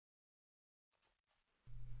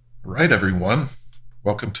Right, everyone.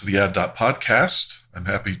 Welcome to the Ad. Podcast. I'm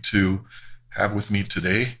happy to have with me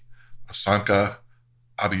today Asanka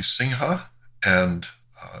Abhisingha, and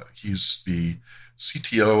he's the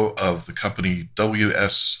CTO of the company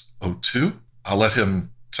WSO2. I'll let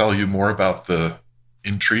him tell you more about the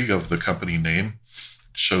intrigue of the company name.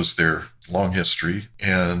 It shows their long history.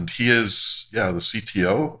 And he is, the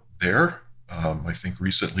CTO there. I think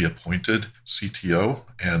recently appointed CTO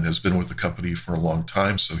and has been with the company for a long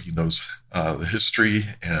time, so he knows the history.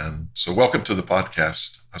 And so welcome to the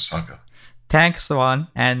podcast, Asanka. Thanks, Juan,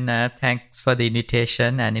 and thanks for the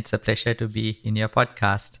invitation, and it's a pleasure to be in your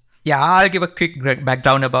podcast. Yeah, I'll give a quick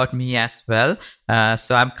background about me as well.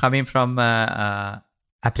 So I'm coming from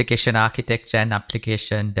application architecture and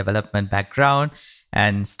application development background,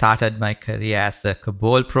 and started my career as a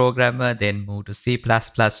COBOL programmer, then moved to C++,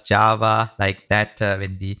 Java, like that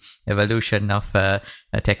when the evolution of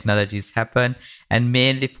technologies happened, and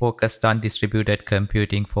mainly focused on distributed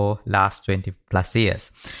computing for last 20 plus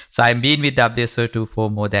years. So I've been with WSO2 for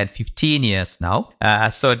more than 15 years now.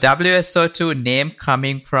 So WSO2 name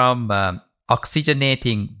coming from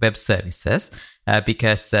oxygenating web services,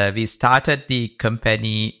 because we started the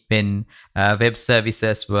company when web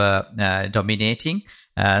services were dominating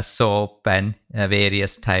SOAP and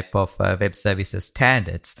various type of web services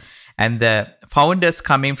standards. And the founders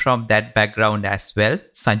coming from that background as well,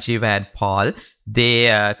 Sanjeev and Paul,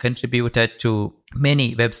 they contributed to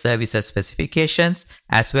many web services specifications,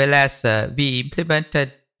 as well as we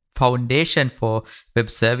implemented foundation for web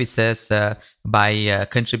services by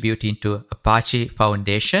contributing to Apache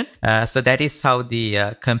Foundation. So that is how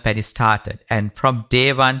the company started. And from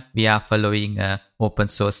day one, we are following open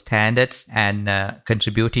source standards and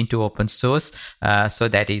contributing to open source. So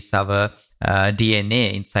that is our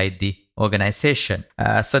DNA inside the organization.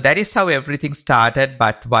 So that is how everything started.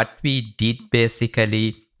 But what we did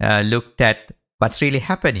basically looked at what's really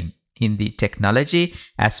happening in the technology,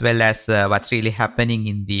 as well as what's really happening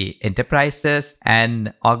in the enterprises,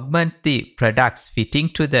 and augment the products fitting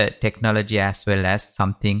to the technology, as well as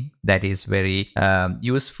something that is very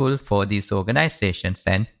useful for these organizations,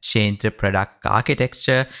 and change the product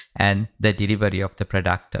architecture and the delivery of the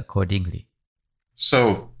product accordingly.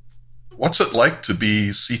 So what's it like to be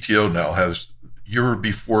CTO now? You were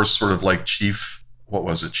before sort of like chief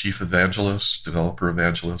evangelist, developer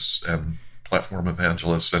evangelist, and platform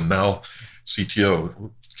evangelist, and now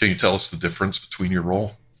CTO. Can you tell us the difference between your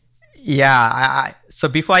role? Yeah. So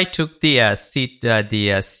before I took the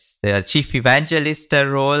chief evangelist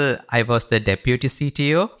role, I was the deputy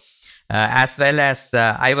CTO, as well as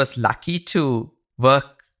I was lucky to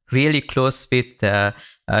work really close with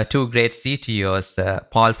two great CTOs.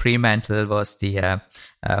 Paul Fremantle was the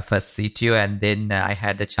first CTO, and then I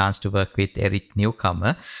had the chance to work with Eric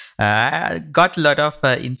Newcomer. I got a lot of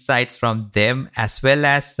insights from them, as well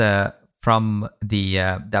as from the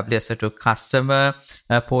WSO2 customer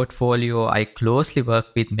portfolio. I closely work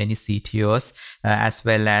with many CTOs, as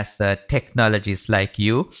well as technologies like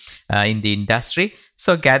you in the industry.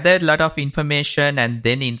 So gathered a lot of information and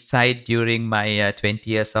then insight during my 20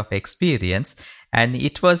 years of experience. And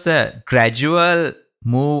it was a gradual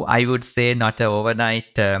move, I would say, not an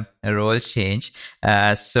overnight role change.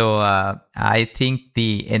 So I think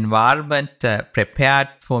the environment prepared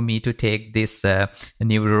for me to take this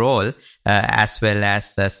new role, as well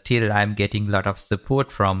as still I'm getting a lot of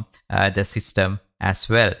support from the system as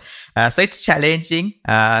well. So it's challenging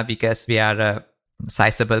because we are a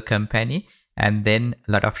sizable company, and then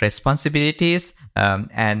a lot of responsibilities.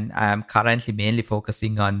 And I'm currently mainly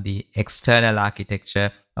focusing on the external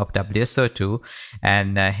architecture of WSO2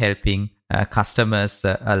 and helping customers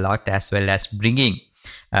a lot, as well as bringing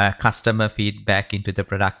customer feedback into the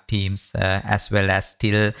product teams, as well as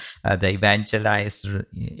still the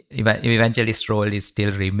evangelist role is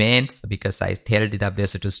still remains, because I tell the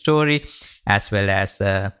WSO2 story, as well as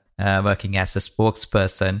working as a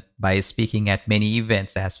spokesperson by speaking at many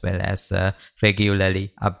events, as well as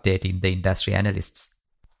regularly updating the industry analysts.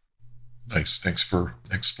 Nice. Thanks for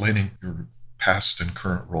explaining your past and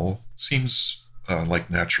current role. Seems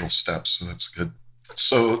like natural steps, so that's good.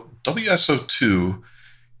 So WSO2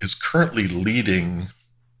 is currently leading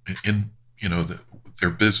in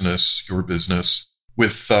their business, your business,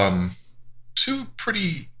 with two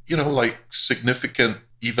pretty significant,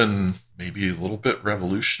 even maybe a little bit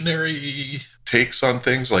revolutionary takes on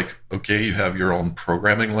things. Like, okay, you have your own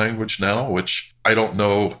programming language now, which I don't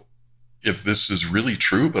know if this is really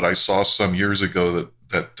true, but I saw some years ago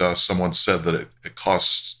that someone said that it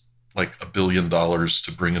costs like $1 billion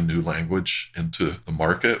to bring a new language into the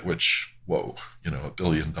market, which, whoa, $1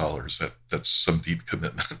 billion, that's some deep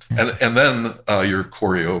commitment. And then your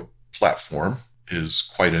Choreo platform is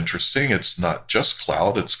quite interesting. It's not just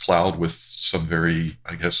cloud, it's cloud with some very,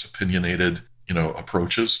 I guess, opinionated,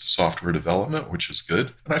 approaches to software development, which is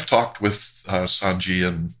good. And I've talked with Sanji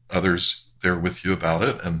and others there with you about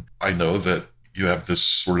it. And I know that you have this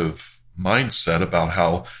sort of mindset about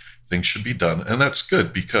how things should be done. And that's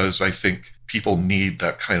good, because I think people need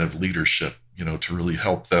that kind of leadership, to really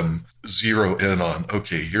help them zero in on,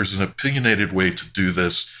 okay, here's an opinionated way to do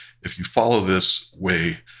this. If you follow this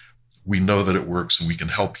way, we know that it works and we can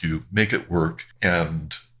help you make it work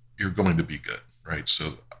and you're going to be good, right?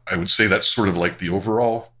 So I would say that's sort of like the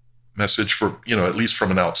overall message for, at least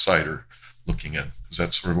from an outsider looking in. Is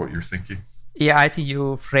that sort of what you're thinking? Yeah, I think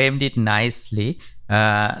you framed it nicely.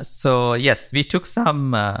 So yes, we took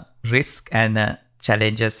some risk and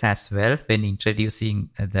challenges as well when introducing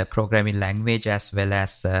the programming language as well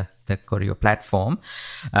as the Choreo platform.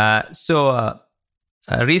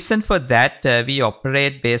 Reason for that, we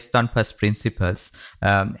operate based on first principles,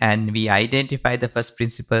 and we identify the first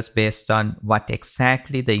principles based on what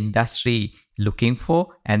exactly the industry looking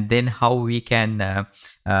for, and then how we can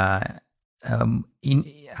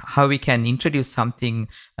introduce something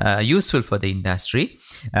useful for the industry,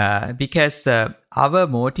 because our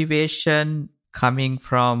motivation coming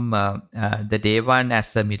from the day one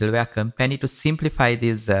as a middleware company to simplify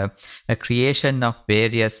this creation of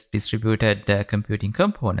various distributed computing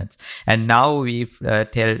components. And now we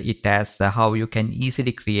tell it as how you can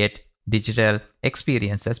easily create digital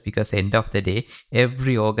experiences, because end of the day,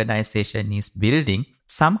 every organization is building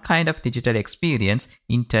some kind of digital experience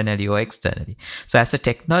internally or externally. So as a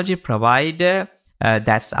technology provider,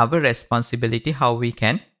 that's our responsibility, how we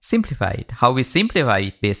can simplify it. How we simplify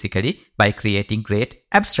it basically by creating great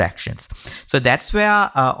abstractions. So that's where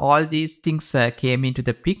all these things came into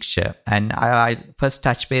the picture. And I first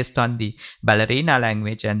touch based on the Ballerina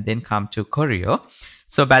language and then come to Choreo.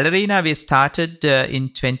 So Ballerina, we started in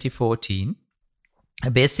 2014.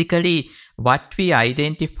 Basically, what we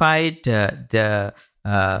identified, the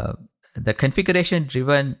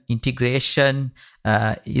configuration-driven integration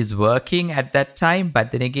is working at that time,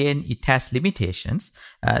 but then again, it has limitations.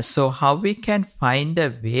 So how we can find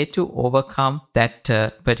a way to overcome that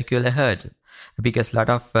particular hurdle? Because a lot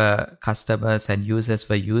of customers and users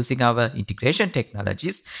were using our integration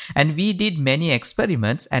technologies, and we did many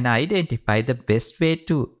experiments and identified the best way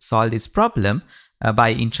to solve this problem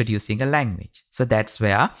by introducing a language. So that's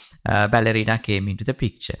where Ballerina came into the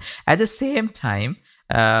picture. At the same time,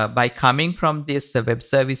 by coming from this web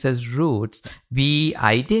services roots, we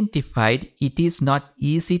identified it is not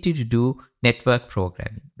easy to do network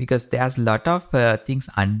programming, because there's a lot of things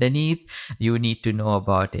underneath. You need to know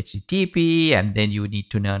about HTTP, and then you need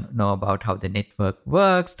to know about how the network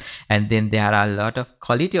works. And then there are a lot of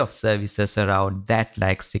quality of services around that,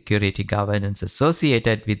 like security governance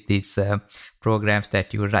associated with these programs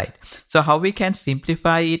that you write. So how we can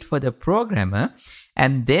simplify it for the programmer,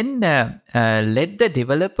 and then let the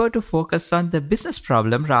developer to focus on the business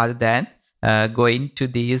problem rather than going to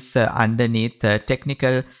these underneath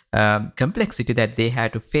technical complexity that they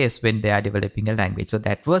had to face when they are developing a language. So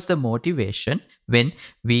that was the motivation when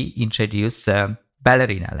we introduced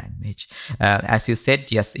Ballerina language. As you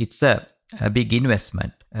said, yes, it's a big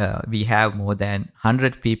investment. We have more than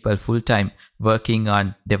 100 people full-time working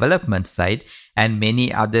on development side, and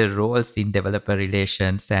many other roles in developer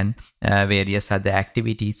relations and various other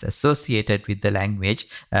activities associated with the language.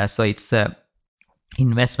 So it's a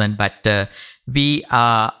investment, but we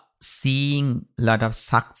are seeing a lot of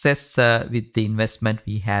success with the investment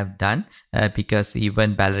we have done, because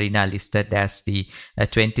even Ballerina listed as the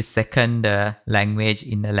 22nd language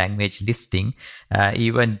in a language listing.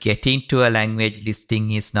 Even getting to a language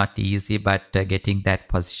listing is not easy, but getting that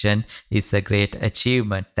position is a great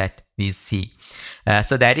achievement that we see.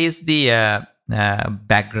 So that is the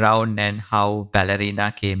background and how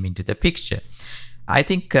Ballerina came into the picture. I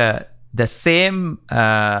think the same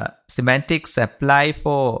semantics apply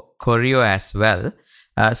for Choreo as well.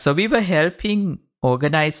 So we were helping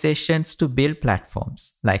organizations to build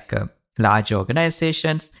platforms. Like large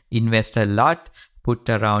organizations invest a lot, put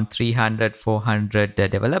around 300, 400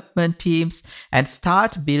 development teams, and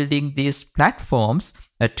start building these platforms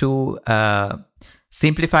to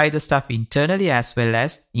simplify the stuff internally as well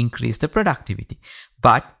as increase the productivity.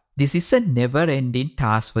 But this is a never-ending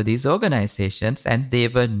task for these organizations, and they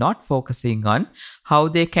were not focusing on how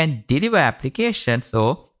they can deliver applications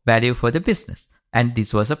or value for the business. And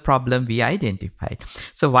this was a problem we identified.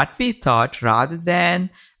 So what we thought, rather than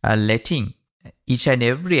letting each and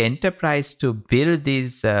every enterprise to build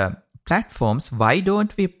these platforms, why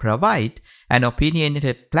don't we provide an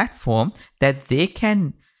opinionated platform that they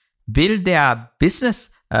can build their business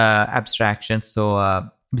abstractions, so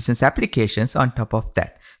business applications on top of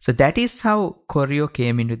that. So that is how Choreo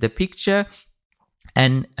came into the picture.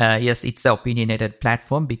 And yes, it's an opinionated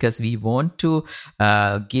platform because we want to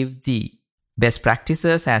give the best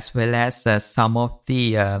practices as well as some of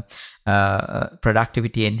the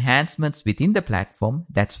productivity enhancements within the platform.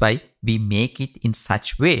 That's why we make it in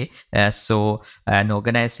such way so an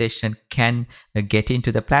organization can get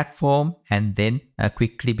into the platform and then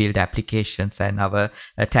quickly build applications. And our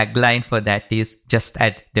tagline for that is just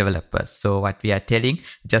add developers. So what we are telling,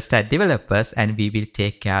 just add developers and we will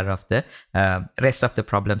take care of the rest of the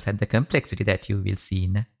problems and the complexity that you will see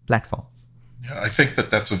in a platform. Yeah, I think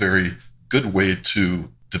that that's a very good way to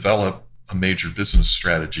develop a major business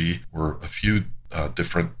strategy or a few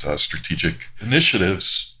different strategic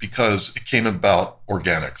initiatives, because it came about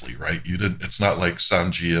organically, right? It's not like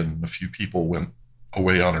Sanji and a few people went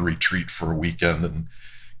away on a retreat for a weekend and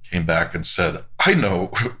came back and said, we know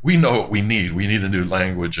what we need. We need a new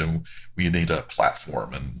language and we need a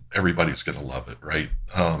platform and everybody's going to love it, right?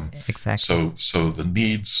 Exactly. So the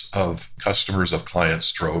needs of customers, of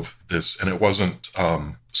clients drove this, and it wasn't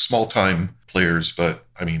small time players, but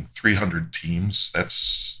 300 teams.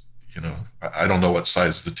 That's, I don't know what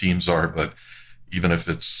size the teams are, but even if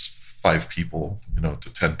it's 5 people,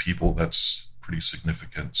 to 10 people, that's pretty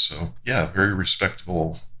significant. So yeah, very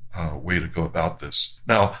respectable way to go about this.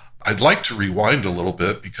 Now, I'd like to rewind a little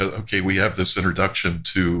bit because, we have this introduction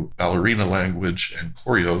to Ballerina language and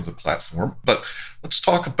Choreo, the platform, but let's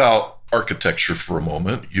talk about architecture for a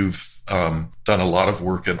moment. You've done a lot of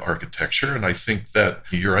work in architecture, and I think that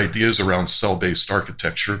your ideas around cell-based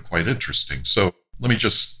architecture are quite interesting. So let me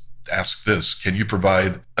just ask this. Can you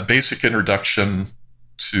provide a basic introduction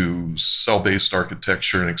to cell-based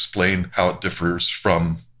architecture and explain how it differs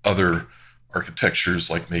from other architectures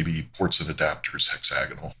like maybe ports and adapters,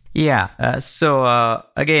 hexagonal? Yeah. So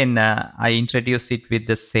again, I introduced it with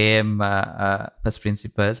the same first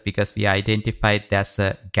principles because we identified there's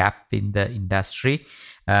a gap in the industry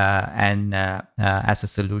and as a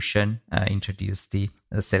solution introduced the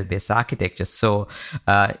cell-based architecture. So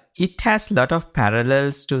it has a lot of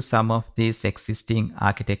parallels to some of these existing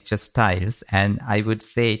architecture styles, and I would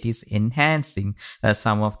say it is enhancing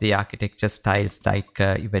some of the architecture styles like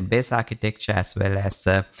event-based architecture as well as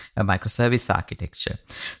a microservice architecture.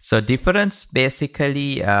 So difference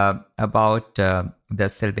basically about the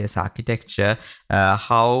cell-based architecture,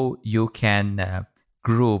 how you can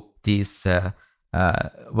group these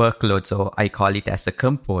workloads, or I call it as a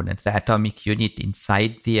component. The atomic unit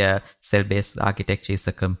inside the cell-based architecture is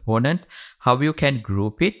a component. How you can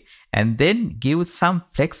group it and then give some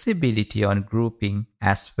flexibility on grouping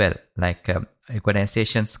as well. Like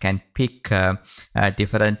organizations can pick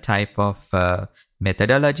different type of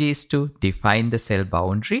methodologies to define the cell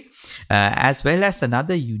boundary, as well as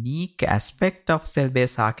another unique aspect of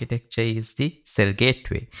cell-based architecture is the cell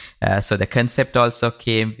gateway. So the concept also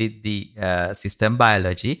came with the system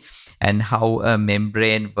biology and how a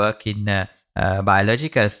membrane works in a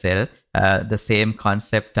biological cell. The same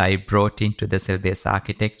concept I brought into the cell-based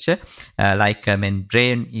architecture. Like a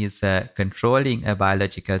membrane is controlling a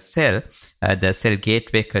biological cell, the cell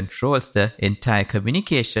gateway controls the entire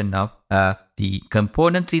communication of the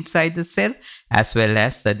components inside the cell, as well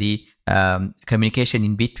as the communication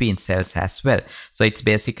in between cells as well. So it's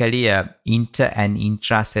basically a inter and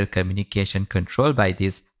intra-cell communication controlled by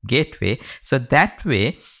this gateway. So that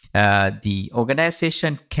way, the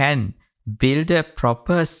organization can build a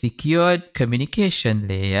proper secured communication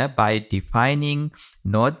layer by defining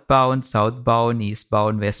northbound, southbound,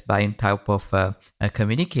 eastbound, westbound type of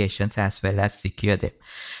communications, as well as secure them.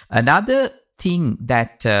 Another thing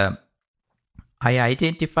that I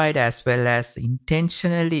identified as well as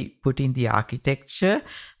intentionally put in the architecture,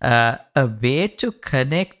 a way to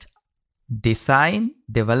connect design,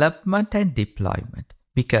 development, and deployment.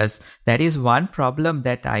 Because that is one problem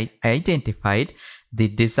that I identified. The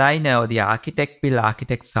designer or the architect will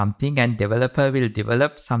architect something and developer will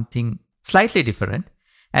develop something slightly different,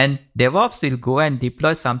 and DevOps will go and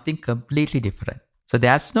deploy something completely different. So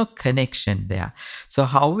there's no connection there. So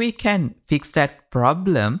how we can fix that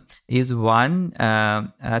problem is one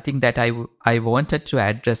thing that I wanted to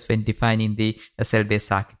address when defining the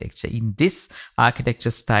cell-based architecture. In this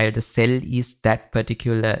architecture style, the cell is that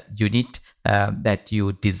particular unit that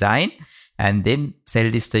you design, and then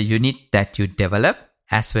cell is the unit that you develop,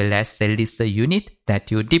 as well as cell is the unit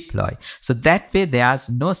that you deploy. So that way there's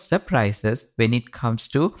no surprises when it comes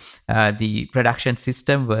to the production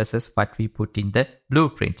system versus what we put in the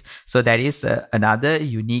blueprint. So that is another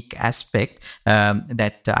unique aspect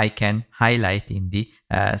that I can highlight in the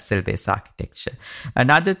cell-based architecture.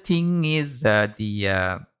 Another thing is how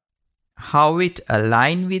it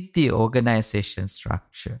aligns with the organization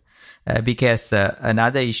structure. Because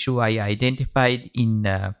another issue I identified in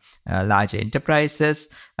large enterprises,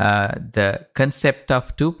 the concept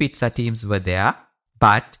of 2 pizza teams were there,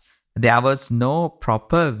 but there was no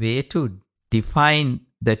proper way to define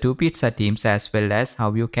the 2 pizza teams, as well as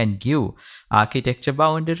how you can give architecture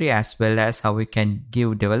boundary, as well as how you can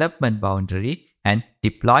give development boundary and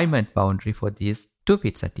deployment boundary for these 2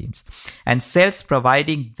 pizza teams. And cells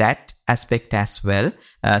providing that aspect as well,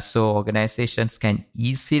 so organizations can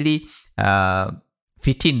easily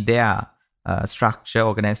fit in their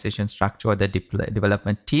organization structure, or the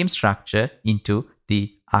development team structure into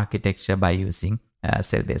the architecture by using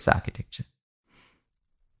cell-based architecture.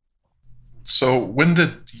 So when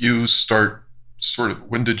did you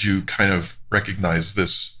when did you kind of recognize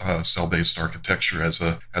this cell-based architecture as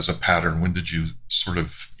a pattern? When did you sort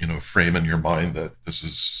of, frame in your mind that this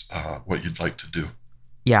is what you'd like to do?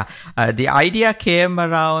 Yeah, the idea came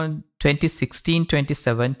around 2016,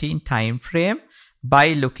 2017 timeframe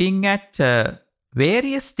by looking at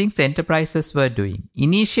various things enterprises were doing.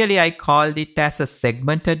 Initially, I called it as a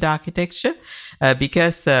segmented architecture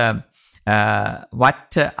because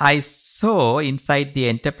what I saw inside the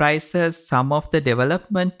enterprises, some of the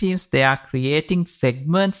development teams, they are creating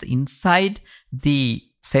segments inside the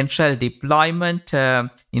central deployment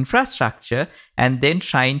infrastructure and then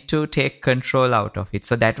trying to take control out of it.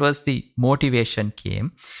 So that was the motivation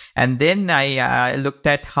came. And then I looked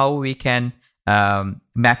at how we can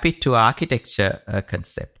map it to architecture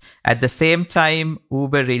concept. At the same time,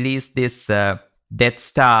 Uber released this Death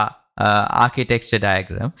Star architecture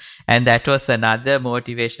diagram, and that was another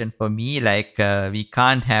motivation for me. Like we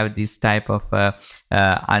can't have this type of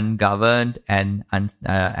ungoverned and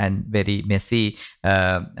very messy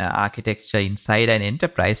architecture inside an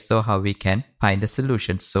enterprise. So how we can find a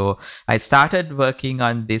solution? So I started working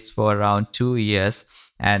on this for around 2 years.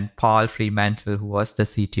 And Paul Fremantle, who was the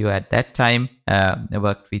CTO at that time,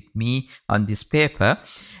 worked with me on this paper.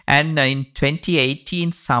 And in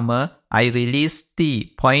 2018 summer, I released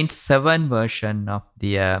the 0.7 version of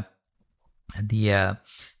the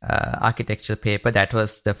architecture paper. That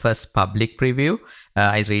was the first public preview.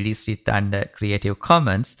 I released it under Creative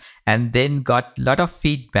Commons, and then got a lot of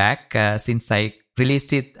feedback since I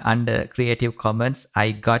released it under Creative Commons.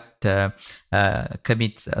 I got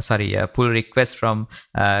pull requests from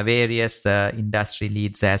various industry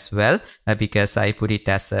leads as well, because I put it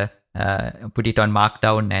put it on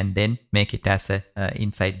Markdown and then make it as a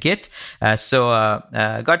inside Git. So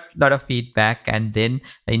got a lot of feedback, and then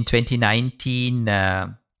in 2019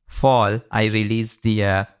 fall, I released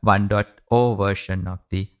the 1.0 version of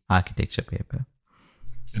the architecture paper.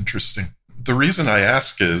 Interesting. The reason I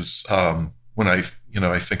ask is when I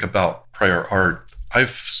think about prior art,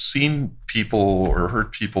 I've seen people or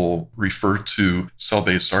heard people refer to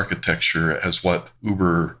cell-based architecture as what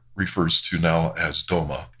Uber refers to now as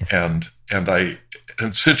DOMA. Yes. And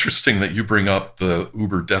it's interesting that you bring up the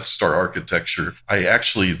Uber Death Star architecture.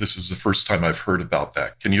 This is the first time I've heard about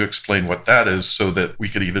that. Can you explain what that is so that we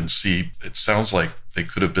could even see, it sounds like they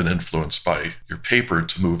could have been influenced by your paper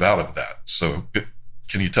to move out of that. So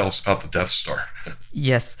can you tell us about the Death Star?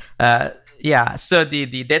 Yes. Yeah, so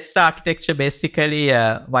the Death Star architecture, basically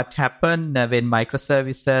what happened when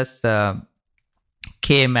microservices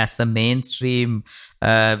came as a mainstream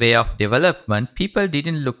way of development, people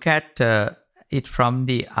didn't look at it from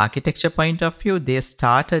the architecture point of view. They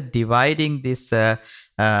started dividing this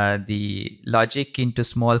the logic into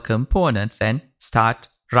small components and start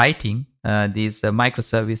writing these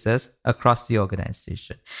microservices across the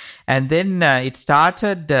organization. And then it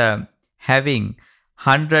started having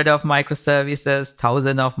 100 of microservices,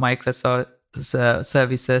 1,000 of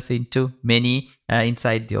microservices into many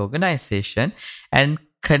inside the organization, and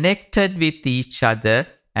connected with each other.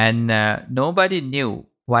 And nobody knew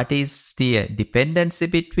what is the dependency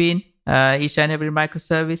between each and every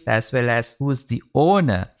microservice, as well as who's the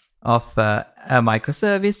owner of a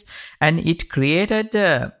microservice. And it created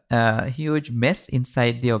a huge mess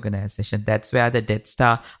inside the organization. That's where the Death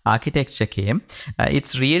Star architecture came.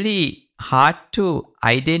 It's really hard to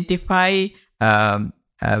identify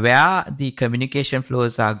where the communication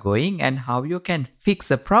flows are going and how you can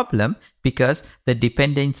fix a problem because the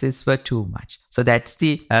dependencies were too much. So that's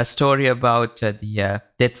the story about the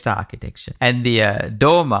Dead Star architecture. And the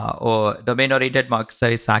DOMA, or domain-oriented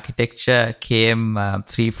microservice architecture, came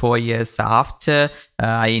 3-4 years after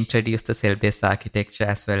I introduced the cell-based architecture,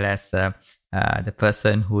 as well as the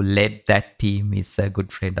person who led that team is a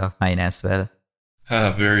good friend of mine as well.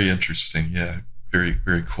 Very interesting. Yeah, very,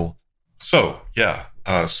 very cool. So, yeah,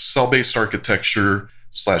 cell-based architecture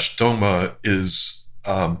 / DOMA is,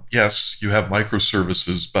 yes, you have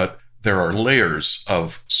microservices, but there are layers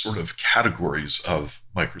of sort of categories of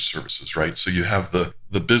microservices, right? So you have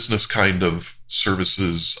the business kind of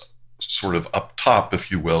services sort of up top,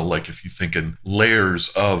 if you will, like if you think in layers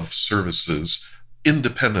of services,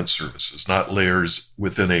 independent services, not layers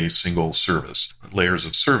within a single service. Layers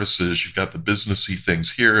of services, you've got the businessy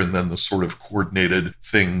things here, and then the sort of coordinated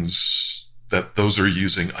things that those are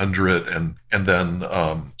using under it, and then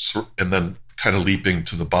kind of leaping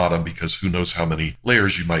to the bottom, because who knows how many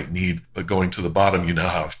layers you might need. But going to the bottom, you now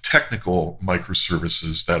have technical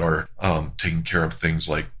microservices that are taking care of things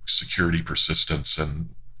like security, persistence,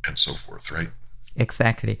 and so forth, right?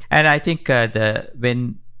 Exactly. And I think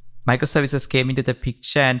when microservices came into the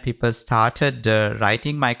picture and people started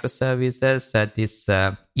writing microservices, this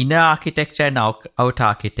inner architecture and out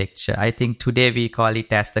architecture. I think today we call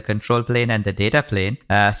it as the control plane and the data plane.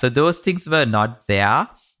 So those things were not there.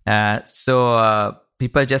 So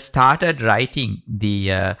people just started writing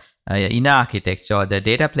the inner architecture or the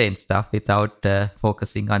data plane stuff without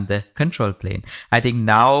focusing on the control plane. I think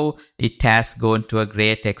now it has gone to a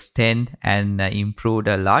great extent and improved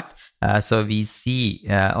a lot. So we see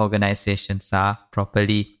organizations are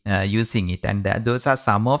properly using it. And those are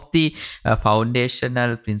some of the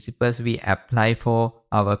foundational principles we apply for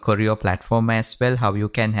our Choreo platform as well, how you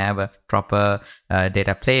can have a proper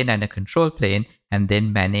data plane and a control plane, and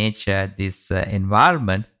then manage this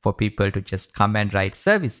environment for people to just come and write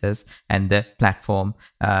services, and the platform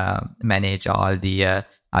manage all the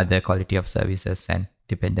other quality of services and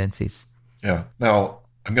dependencies. Yeah. Now,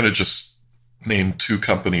 I'm going to just name 2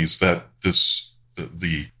 companies that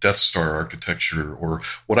the Death Star architecture, or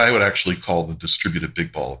what I would actually call the distributed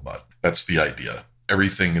big ball of mud. That's the idea.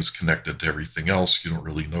 Everything is connected to everything else. You don't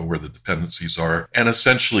really know where the dependencies are. And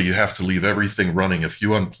essentially, you have to leave everything running. If you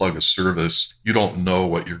unplug a service, you don't know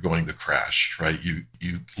what you're going to crash, right? You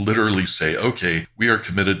literally say, okay, we are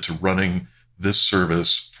committed to running this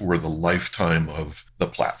service for the lifetime of the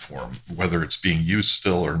platform, whether it's being used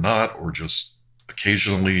still or not, or just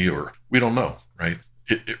occasionally, or we don't know, right?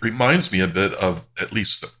 It reminds me a bit of at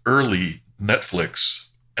least the early Netflix.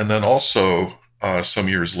 And then also some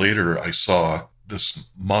years later, I saw this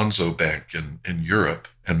Monzo bank in Europe,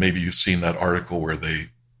 and maybe you've seen that article or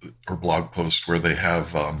blog post where they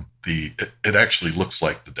have it actually looks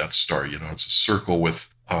like the Death Star. It's a circle with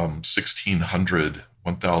 1,600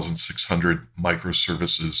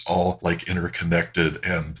 microservices, all like interconnected,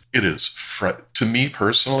 and it is to me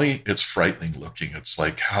personally, it's frightening looking. It's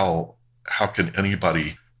like how can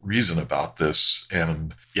anybody reason about this?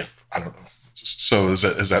 And yeah, I don't know. So is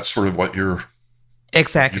that sort of what you're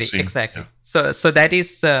Exactly. Yeah. So that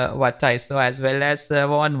is what I saw, as well as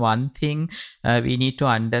one thing we need to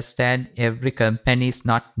understand: every company is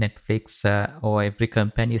not Netflix or every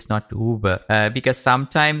company is not Uber, because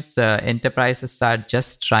sometimes enterprises are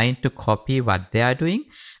just trying to copy what they are doing,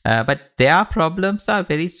 but their problems are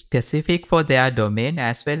very specific for their domain,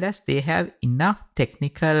 as well as they have enough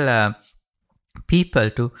technical people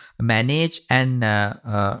to manage and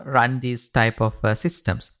run these type of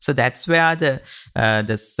systems. So that's where the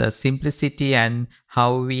simplicity and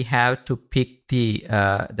how we have to pick the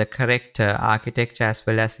correct architecture as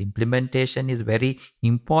well as implementation is very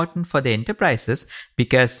important for the enterprises,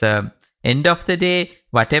 because end of the day,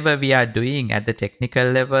 whatever we are doing at the technical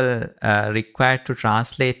level required to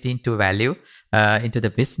translate into value into the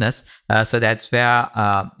business. So that's where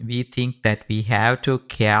we think that we have to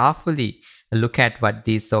carefully look at what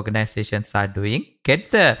these organizations are doing,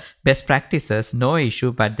 get the best practices, no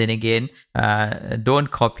issue, but then again,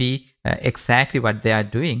 don't copy exactly what they are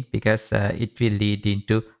doing, because it will lead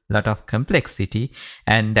into a lot of complexity.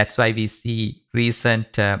 And that's why we see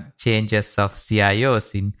recent changes of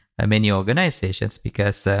CIOs in many organizations,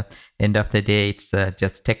 because end of the day, it's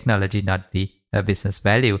just technology, not the business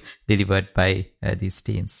value delivered by these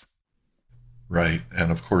teams. Right.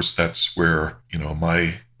 And of course, that's where,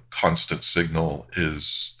 my constant signal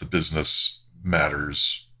is the business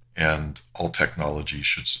matters, and all technology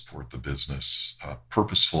should support the business.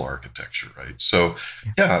 Purposeful architecture, right? So,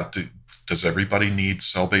 does everybody need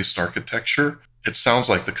cell-based architecture? It sounds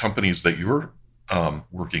like the companies that you're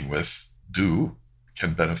working with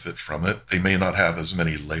can benefit from it. They may not have as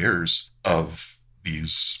many layers of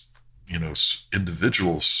these,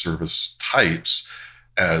 individual service types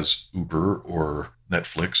as Uber or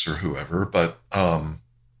Netflix or whoever, but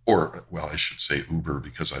I should say Uber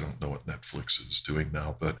because I don't know what Netflix is doing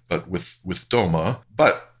now, but with Doma,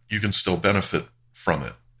 but you can still benefit from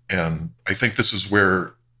it. And I think this is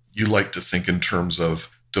where you like to think in terms of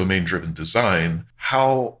domain-driven design.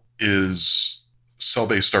 How is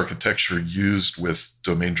cell-based architecture used with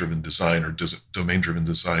domain-driven design, or does it domain-driven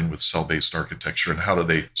design with cell-based architecture, and how do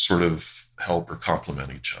they sort of help or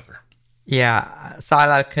complement each other? Yeah, so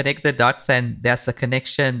I'll connect the dots, and there's a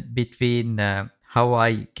connection between how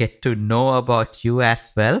I get to know about you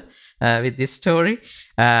as well with this story.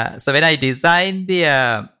 So when I designed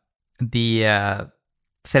the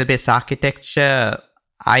cell-based architecture,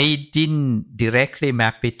 I didn't directly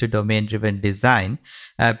map it to domain-driven design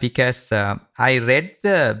because I read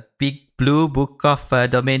the big blue book of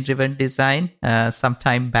domain-driven design some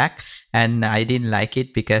time back, and I didn't like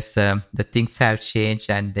it because the things have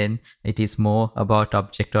changed, and then it is more about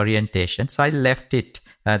object orientation. So I left it,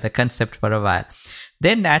 the concept, for a while.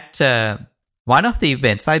 Then at one of the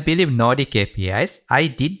events, I believe Nordic APIs, I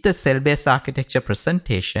did the cell-based architecture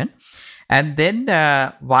presentation. And then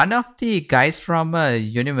one of the guys from a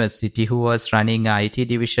university who was running an IT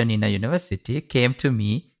division in a university came to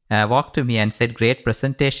me, walked to me and said, "Great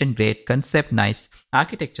presentation, great concept, nice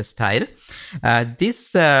architecture style.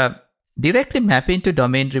 This directly map into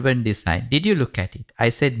domain-driven design. Did you look at it?" I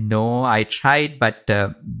said, "No, I tried, but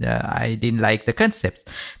I didn't like the concepts."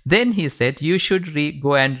 Then he said, "You should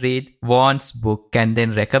go and read Vaughan's book," and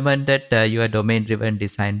then recommended your domain-driven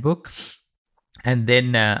design book. And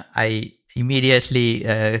then I immediately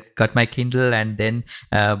got my Kindle and then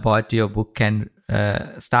bought your book and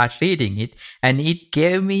start reading it. And it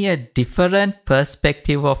gave me a different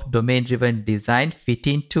perspective of domain-driven design fit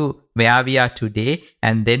into where we are today,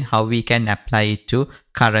 and then how we can apply it to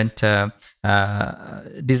current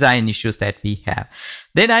design issues that we have.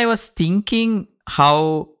 Then I was thinking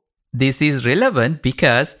how this is relevant,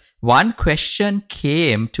 because one question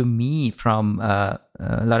came to me from a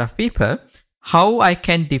lot of people: how I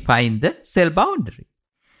can define the cell boundary.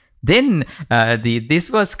 Then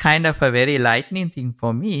this was kind of a very lightning thing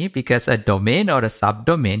for me, because a domain or a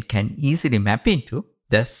subdomain can easily map into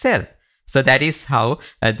the cell. So that is how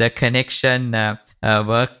the connection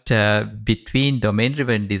worked between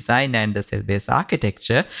domain-driven design and the cell-based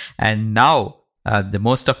architecture. And now the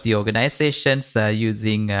most of the organizations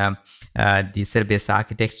using the cell-based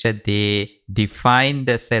architecture, they define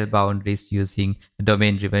the cell boundaries using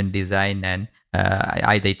domain-driven design, and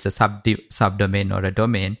either it's a subdomain or a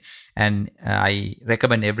domain. And I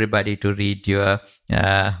recommend everybody to read your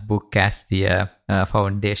book as the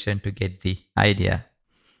foundation to get the idea.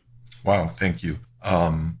 Wow, thank you.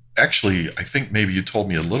 Actually, I think maybe you told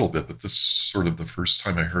me a little bit, but this is sort of the first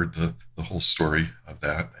time I heard the whole story of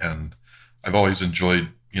that. And I've always enjoyed,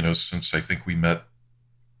 since I think we met,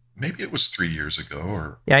 maybe it was 3 years ago,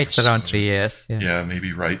 or it's around 3 years. Yeah,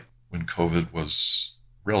 maybe right when COVID was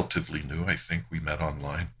relatively new. I think we met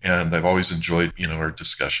online, and I've always enjoyed, our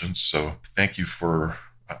discussions. So thank you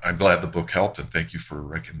I'm glad the book helped, and thank you for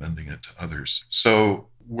recommending it to others. So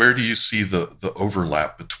where do you see the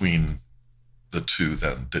overlap between the two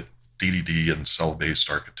then, DDD and cell-based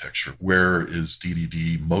architecture? Where is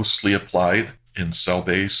DDD mostly applied in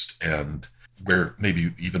cell-based, and where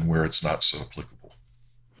maybe even where it's not so applicable?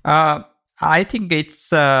 I think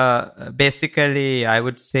it's basically, I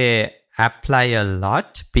would say, apply a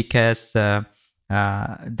lot, because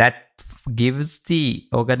that gives the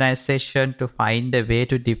organization to find a way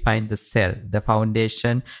to define the cell, the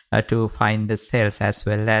foundation to find the cells, as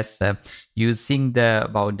well as using the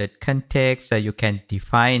bounded context. You can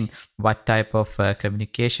define what type of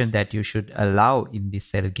communication that you should allow in the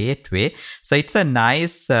cell gateway. So it's a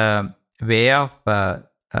nice way of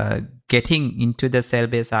getting into the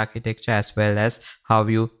cell-based architecture, as well as how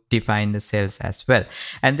you define the cells as well.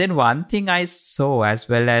 And then one thing I saw, as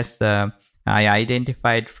well as I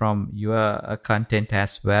identified from your content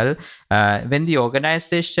as well, when the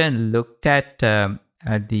organization looked at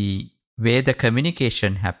the way the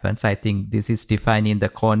communication happens, I think this is defined in the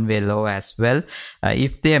Conway law as well.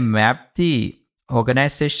 If they map the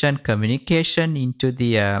organization communication into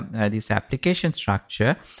the this application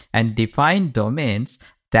structure and define domains,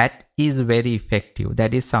 that is very effective.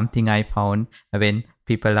 That is something I found when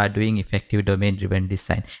people are doing effective domain-driven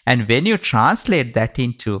design. And when you translate that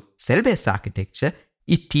into cell-based architecture,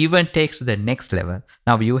 it even takes to the next level.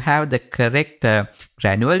 Now you have the correct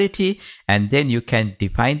granularity, and then you can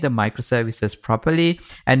define the microservices properly.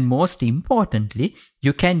 And most importantly,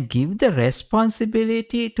 you can give the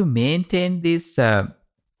responsibility to maintain these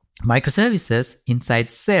microservices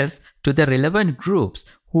inside cells to the relevant groups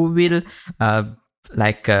who will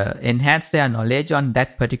enhance their knowledge on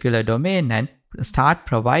that particular domain and start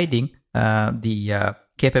providing the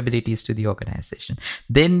capabilities to the organization.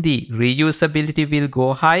 Then the reusability will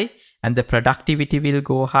go high and the productivity will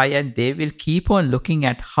go high, and they will keep on looking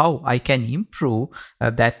at how I can improve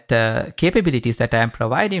that capabilities that I am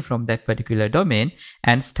providing from that particular domain,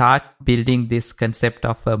 and start building this concept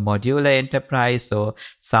of a modular enterprise, or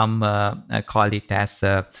some call it as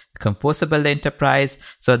a composable enterprise.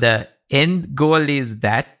 So the end goal is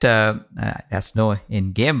that there's no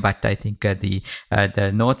end game, but I think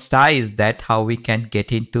the North Star is that how we can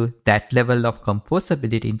get into that level of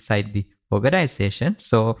composability inside the organization.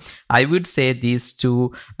 So I would say these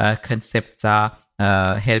two concepts are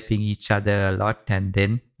helping each other a lot, and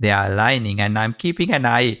then they are aligning. And I'm keeping an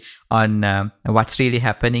eye on what's really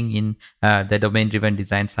happening in the domain-driven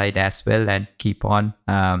design side as well, and keep on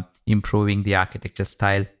improving the architecture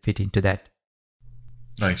style fit into that.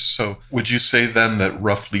 Nice. So would you say then that,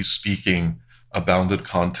 roughly speaking, a bounded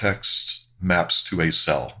context maps to a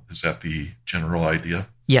cell? Is that the general idea?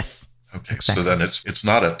 Yes. Okay. Exactly. So then it's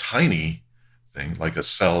not a tiny thing. Like a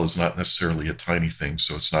cell is not necessarily a tiny thing.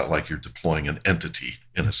 So it's not like you're deploying an entity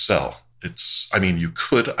in a cell. You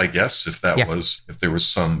could, I guess, if there was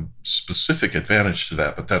some specific advantage to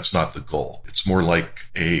that, but that's not the goal. It's more like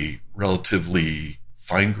a relatively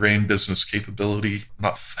fine-grained business capability.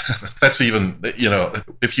 Not that's even,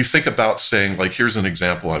 if you think about saying, like, here's an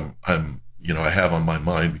example I have on my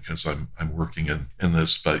mind because I'm working in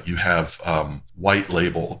this, but you have white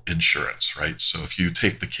label insurance, right? So if you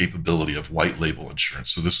take the capability of white label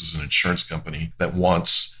insurance, so this is an insurance company that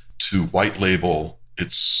wants to white label.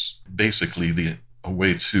 It's basically a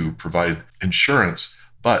way to provide insurance,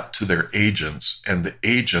 but to their agents, and the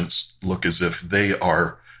agents look as if they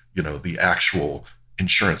are, the actual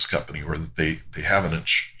insurance company, or that they have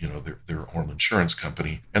their own insurance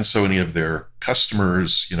company. And so any of their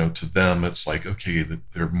customers, to them, it's like, okay, that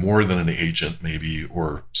they're more than an agent maybe,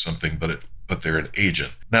 or something, but they're an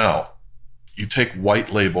agent. Now, you take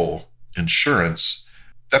white label insurance,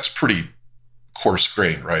 that's pretty coarse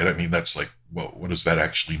grained, right? I mean, that's like, well, what does that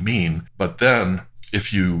actually mean? But then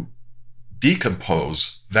if you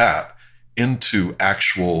decompose that into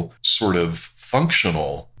actual sort of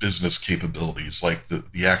functional business capabilities, like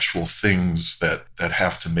the actual things that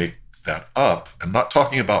have to make that up, and not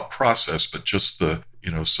talking about process, but just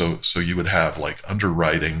so you would have like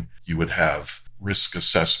underwriting, you would have risk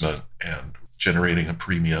assessment and generating a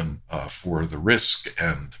premium for the risk,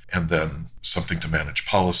 and then something to manage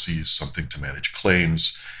policies, something to manage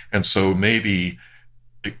claims. And so maybe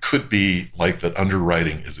it could be like that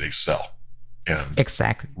underwriting is a cell, and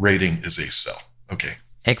exactly, rating is a cell. Okay.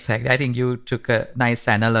 Exactly. I think you took a nice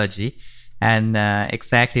analogy, and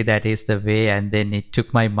exactly that is the way. And then it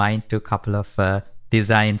took my mind to a couple of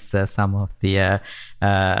designs, some of the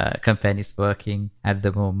companies working at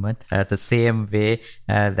the moment, the same way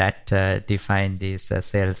that define these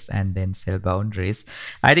cells and then cell boundaries.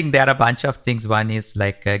 I think there are a bunch of things. One is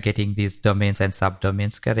like getting these domains and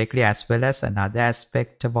subdomains correctly, as well as another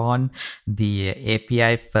aspect on the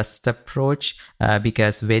API first approach,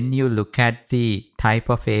 because when you look at the type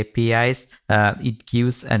of APIs, it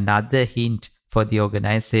gives another hint for the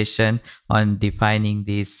organization on defining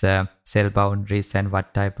these cell boundaries and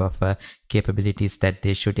what type of capabilities that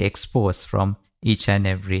they should expose from each and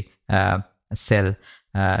every cell,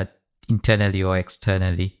 internally or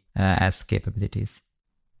externally, as capabilities.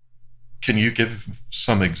 Can you give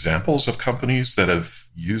some examples of companies that have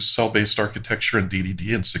used cell-based architecture and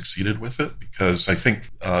DDD and succeeded with it? Because I think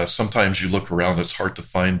sometimes you look around, it's hard to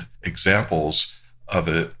find examples of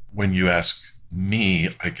it. When you ask me,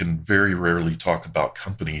 I can very rarely talk about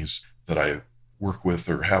companies that I work with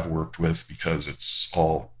or have worked with, because it's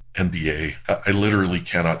all NDA. I literally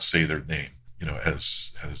cannot say their name,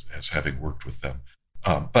 as having worked with them.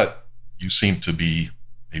 But you seem to be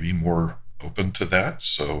maybe more open to that.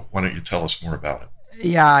 So why don't you tell us more about it?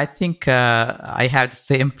 Yeah, I think I have the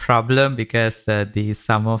same problem, because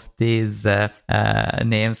some of these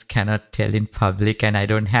names cannot tell in public, and I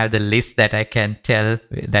don't have the list that I can tell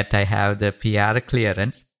that I have the PR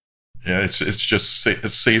clearance. Yeah,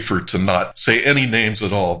 it's safer to not say any names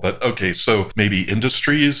at all. But okay, so maybe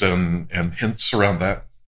industries and hints around that.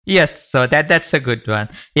 Yes, so that's a good one.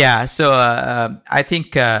 Yeah, so I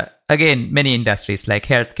think again, many industries like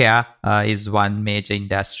healthcare is one major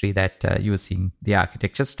industry that using the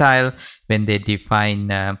architecture style when they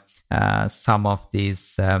define some of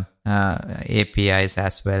these APIs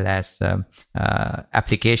as well as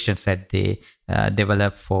applications that they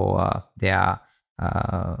develop for their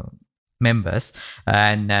members.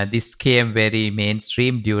 And this came very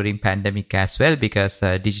mainstream during pandemic as well, because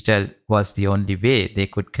digital was the only way they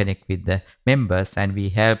could connect with the members, and we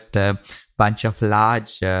helped a bunch of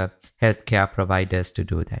large healthcare providers to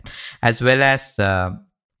do that, as well as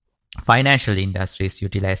financial industries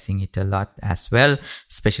utilizing it a lot as well,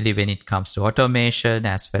 especially when it comes to automation,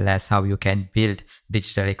 as well as how you can build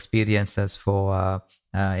digital experiences for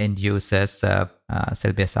end users.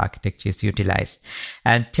 Cell-based architecture is utilized.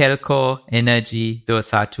 And telco, energy,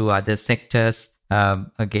 those are two other sectors.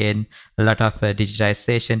 Again, a lot of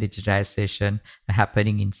digitization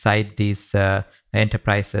happening inside these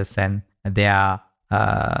enterprises, and they are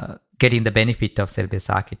getting the benefit of cell-based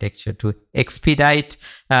architecture to expedite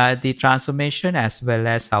the transformation, as well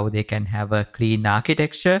as how they can have a clean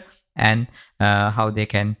architecture, and how they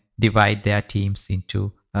can divide their teams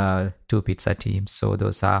into two pizza teams. So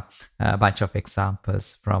those are a bunch of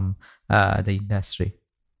examples from the industry.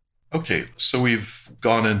 Okay, so we've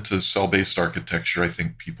gone into cell-based architecture. I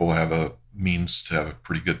think people have a means to have a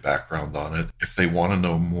pretty good background on it. If they want to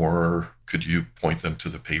know more, could you point them to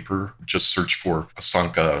the paper? Just search for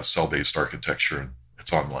Asanka cell-based architecture, and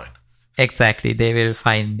it's online. Exactly. They will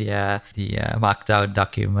find the markdown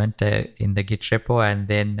document in the Git repo, and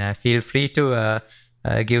then feel free to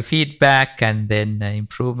give feedback and then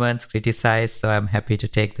improvements, criticize. So I'm happy to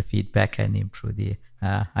take the feedback and improve the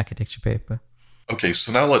architecture paper. Okay,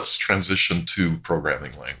 so now let's transition to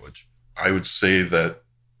programming language. I would say that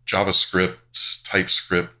JavaScript,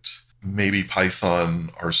 TypeScript, maybe Python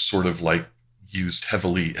are sort of like used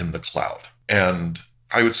heavily in the cloud. And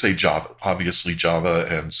I would say Java, obviously Java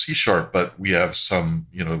and C#, but we have some,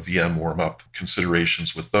 VM warm-up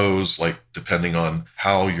considerations with those, like depending on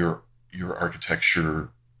how your architecture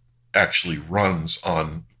actually runs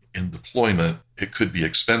in deployment, it could be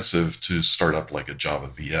expensive to start up like a Java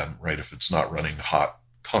VM, right? If it's not running hot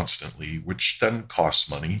constantly, which then costs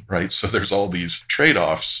money, right? So there's all these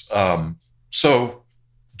trade-offs. So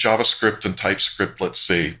JavaScript and TypeScript, let's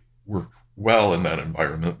say, work well in that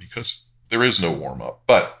environment because there is no warm-up.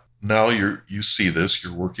 But now you see this,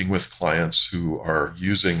 you're working with clients who are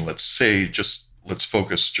using, let's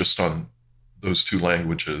focus just on those two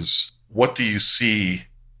languages. What do you see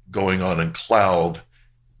going on in cloud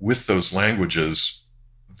with those languages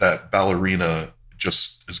that Ballerina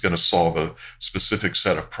just is going to solve a specific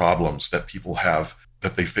set of problems that people have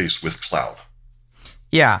that they face with cloud?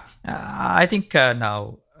 Yeah, I think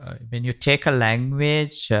now when you take a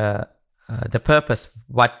language, the purpose,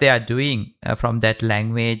 what they are doing from that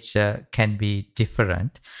language can be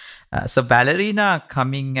different. So Ballerina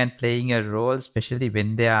coming and playing a role, especially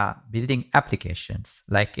when they are building applications,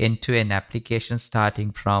 like end-to-end applications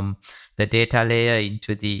starting from the data layer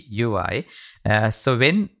into the UI. So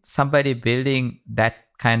when somebody building that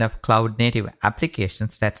kind of cloud-native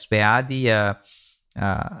applications, that's where the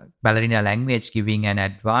Ballerina language giving an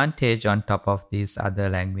advantage on top of these other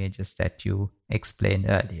languages that you explained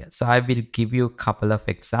earlier. So I will give you a couple of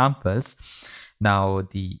examples. Now,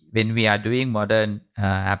 when we are doing modern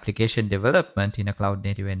application development in a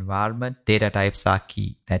cloud-native environment, data types are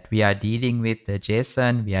key. That we are dealing with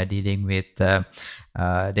JSON, we are dealing with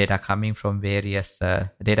data coming from various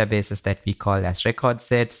databases that we call as record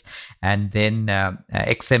sets, and then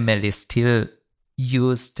XML is still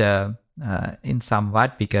used in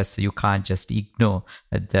somewhat, because you can't just ignore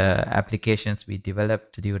the applications we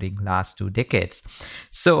developed during last 2 decades.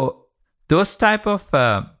 So those type of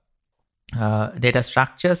data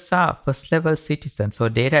structures are first level citizens, so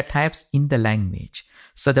data types in the language.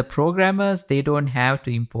 So the programmers, they don't have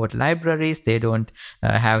to import libraries, they don't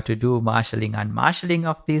have to do marshalling, unmarshalling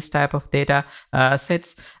of these type of data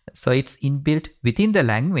sets. So it's inbuilt within the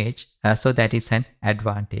language, so that is an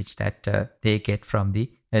advantage that they get from the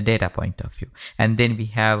data point of view. And then we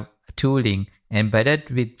have tooling embedded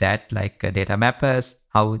with that, like data mappers,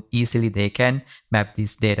 how easily they can map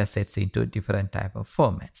these data sets into different type of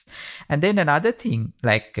formats. And then another thing,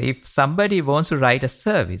 like if somebody wants to write a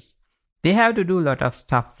service, they have to do a lot of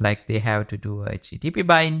stuff, like they have to do HTTP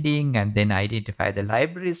binding and then identify the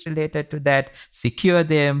libraries related to that, secure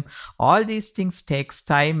them. All these things takes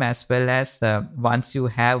time, as well as once you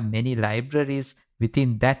have many libraries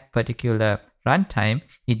within that particular runtime,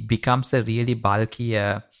 it becomes a really bulky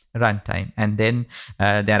runtime. And then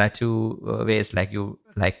there are two ways, like you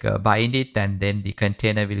bind it and then the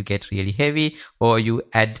container will get really heavy, or you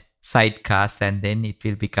add sidecars, and then it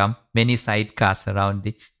will become many sidecars around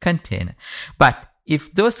the container. But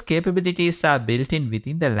if those capabilities are built in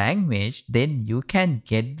within the language, then you can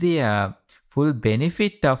get the full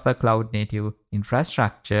benefit of a cloud native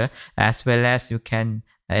infrastructure, as well as you can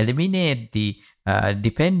eliminate the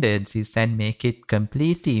dependencies and make it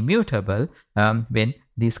completely immutable when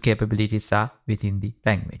these capabilities are within the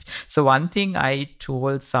language. So one thing I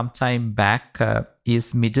told some time back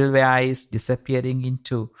is middleware is disappearing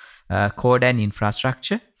into code and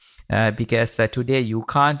infrastructure. Because today you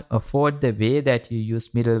can't afford the way that you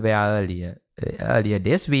used middleware earlier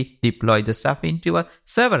days. We deploy the stuff into a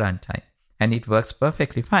server runtime and it works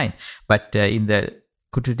perfectly fine. But in the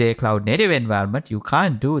today cloud native environment, you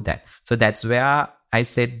can't do that. So that's where I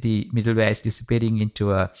said the middleware is disappearing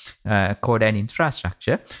into a code and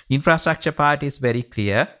infrastructure. Infrastructure part is very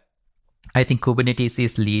clear. I think Kubernetes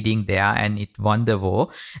is leading there and it won the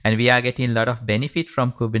war. And we are getting a lot of benefit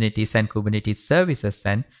from Kubernetes and Kubernetes services.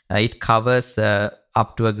 And it covers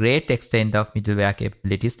up to a great extent of middleware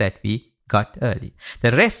capabilities that we got early.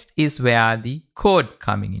 The rest is where the code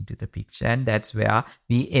coming into the picture. And that's where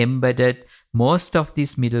we embedded most of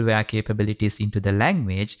these middleware capabilities into the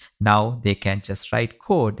language. Now they can just write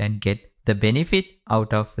code and get the benefit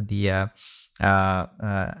out of the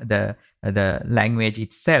language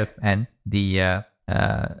itself and the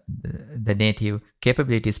native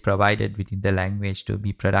capabilities provided within the language to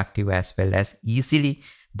be productive, as well as easily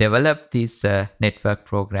develop these network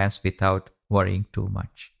programs without worrying too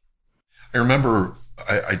much. I remember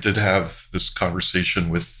I did have this conversation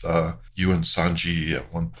with you and Sanji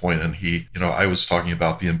at one point, and I was talking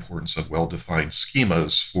about the importance of well-defined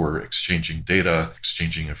schemas for exchanging data,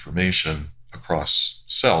 exchanging information across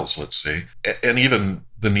cells, let's say, and even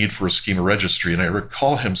the need for a schema registry. And I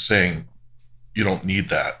recall him saying, you don't need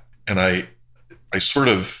that. And I sort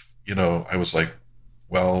of, I was like,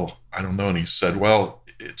 well, I don't know. And he said, well,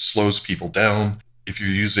 it slows people down. If you're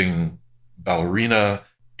using Ballerina,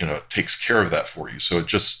 it takes care of that for you. So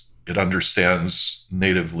it understands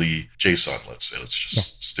natively JSON, let's say. Let's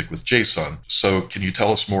just stick with JSON. So can you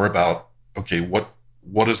tell us more about, okay, what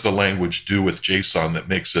does the language do with JSON that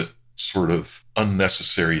makes it sort of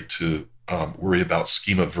unnecessary to worry about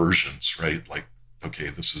schema versions, right? Like, okay,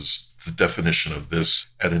 this is the definition of this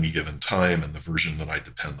at any given time and the version that I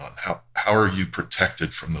depend on. How are you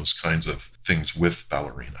protected from those kinds of things with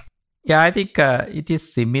Ballerina? Yeah, I think it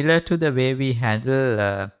is similar to the way we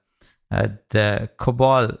handle the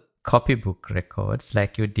COBOL copybook records.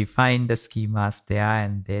 Like you define the schemas there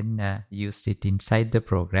and then use it inside the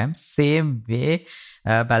program. Same way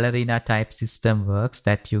Ballerina type system works,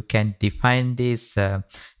 that you can define these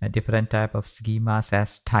different type of schemas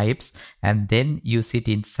as types and then use it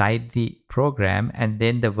inside the program. And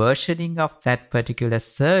then the versioning of that particular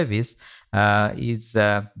service is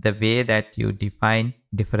the way that you define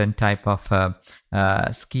different type of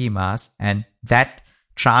schemas, and that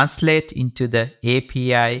translate into the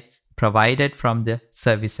API provided from the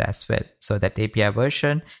service as well. So that API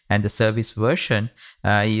version and the service version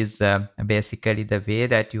is basically the way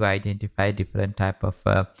that you identify different type of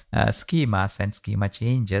schemas and schema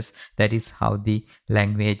changes. That is how the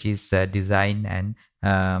language is designed and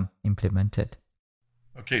implemented.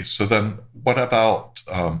 Okay, so then what about,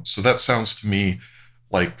 so that sounds to me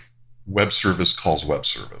like web service calls web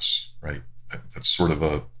service, right? That's sort of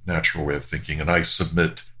a natural way of thinking. And I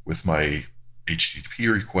submit with my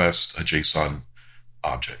HTTP request a JSON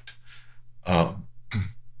object.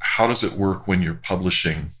 How does it work when you're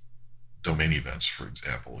publishing domain events, for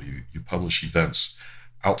example? You publish events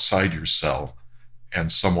outside your cell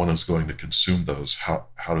and someone is going to consume those. How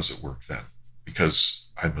does it work then? Because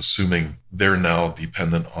I'm assuming they're now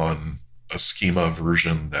dependent on a schema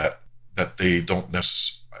version that they don't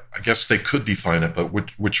necessarily, I guess they could define it, but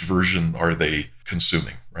which version are they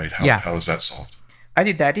consuming, right? How is that solved? I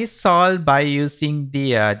think that is solved by using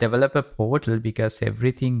the developer portal, because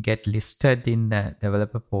everything get listed in the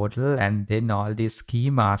developer portal and then all these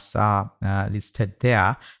schemas are listed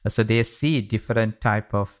there. So they see different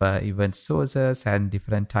type of event sources and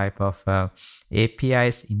different type of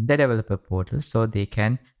APIs in the developer portal, so they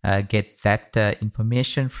can get that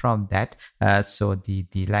information from that. So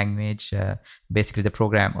the language, basically the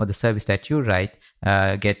program or the service that you write,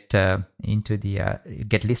 get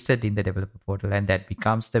listed in the developer portal, and that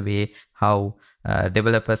becomes the way how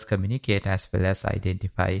developers communicate as well as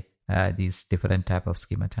identify these different type of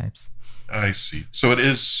schema types. I see. So it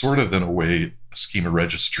is sort of in a way a schema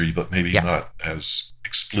registry, but maybe not as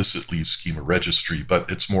explicitly schema registry, but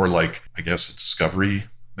it's more like, I guess, a discovery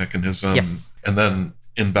mechanism. Yes. And then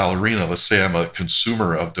in Ballerina, let's say I'm a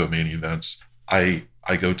consumer of domain events, I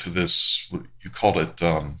I go to this, you called it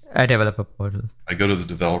a developer portal. I go to the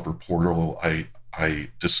developer portal. I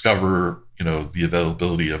discover, the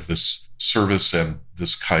availability of this service and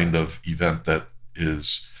this kind of event that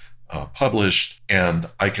is published. And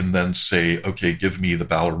I can then say, okay, give me the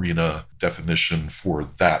Ballerina definition for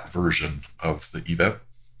that version of the event.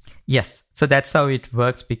 Yes. So that's how it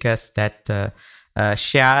works, because that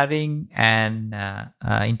sharing and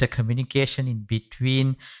intercommunication in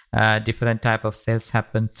between different type of cells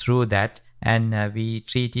happen through that. And we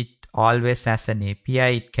treat it always as an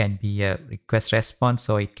API. It can be a request response,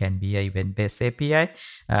 or it can be a event-based API.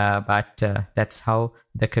 But that's how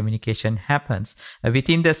the communication happens.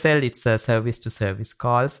 Within the cell, it's a service-to-service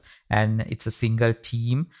calls, and it's a single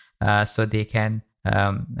team, so they can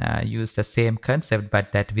use the same concept,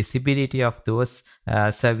 but that visibility of those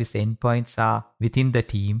service endpoints are within the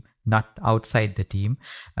team, not outside the team.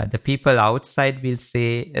 The people outside will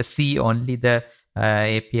see only the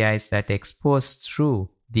APIs that expose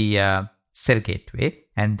through the cell gateway,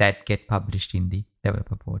 and that get published in the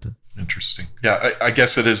developer portal. Interesting. Yeah, I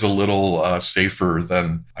guess it is a little safer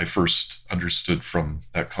than I first understood from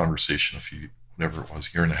that conversation whatever it was,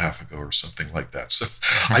 a year and a half ago or something like that. So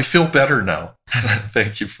I feel better now.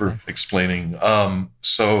 Thank you for explaining.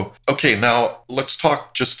 Okay, now let's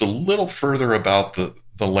talk just a little further about the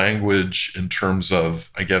language in terms of,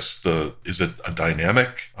 I guess, is it a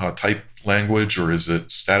dynamic type language, or is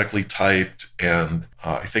it statically typed? And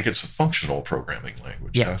I think it's a functional programming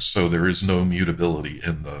language. Yeah. So there is no mutability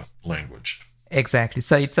in the language. Exactly.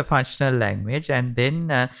 So it's a functional language, and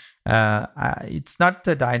then it's not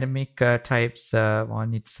the dynamic types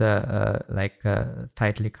one. It's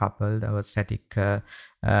tightly coupled, or static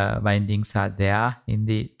bindings are there in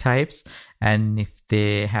the types, and if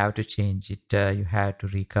they have to change it, you have to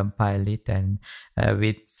recompile it, and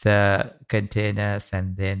with containers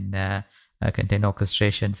and then container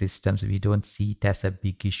orchestration systems, we don't see it as a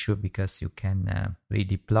big issue, because you can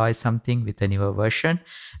redeploy something with a newer version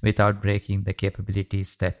without breaking the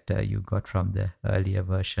capabilities that you got from the earlier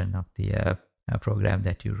version of the program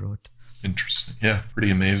that you wrote. Interesting. Yeah,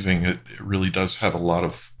 pretty amazing. It really does have a lot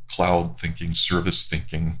of cloud thinking, service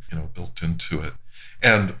thinking, built into it.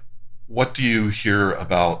 And what do you hear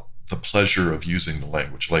about the pleasure of using the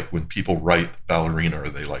language? Like when people write Ballerina, are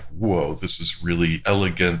they like, whoa, this is really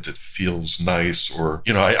elegant, it feels nice? Or,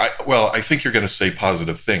 I think you're going to say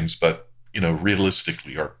positive things, but,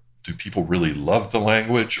 realistically, do people really love the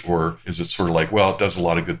language? Or is it sort of like, well, it does a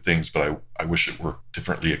lot of good things, but I wish it were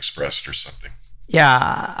differently expressed or something?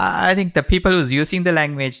 Yeah, I think the people who's using the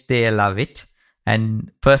language, they love it.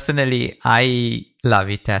 And personally, I love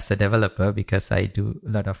it as a developer, because I do a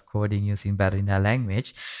lot of coding using Ballerina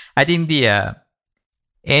language. I think the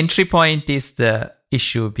entry point is the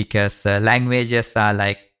issue, because languages are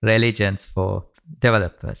like religions for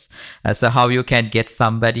developers. So how you can get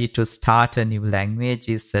somebody to start a new language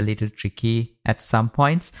is a little tricky at some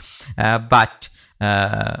points. But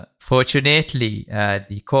fortunately,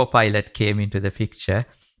 the Copilot came into the picture.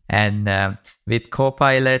 And with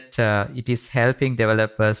Copilot, it is helping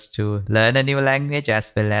developers to learn a new language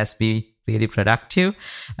as well as be really productive.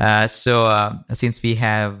 So since we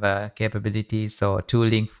have capabilities or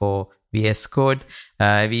tooling for VS Code,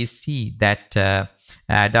 we see that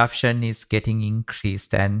adoption is getting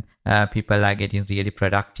increased, and people are getting really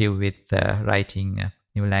productive with writing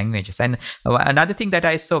new languages. And another thing that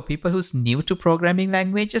I saw, people who's new to programming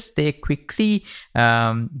languages, they quickly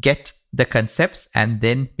get the concepts and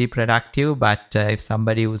then be productive. But if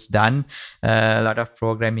somebody who's done a lot of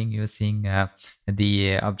programming using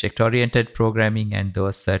the object-oriented programming and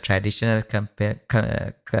those traditional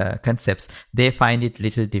concepts, they find it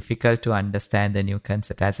little difficult to understand the new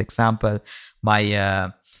concept. As example,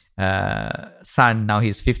 my son, now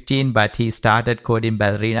he's 15, but he started coding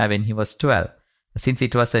Ballerina when he was 12. Since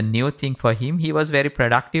it was a new thing for him, he was very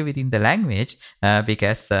productive within the language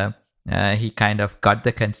because he kind of got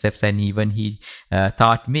the concepts, and even he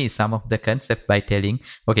taught me some of the concept by telling,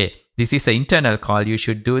 okay, this is an internal call, you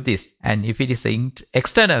should do this. And if it is an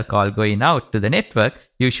external call going out to the network,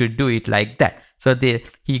 you should do it like that. So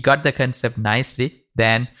he got the concept nicely.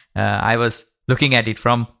 Then I was looking at it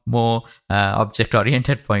from more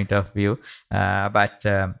object-oriented point of view. But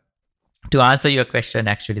to answer your question,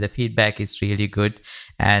 actually, the feedback is really good.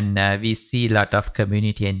 And we see a lot of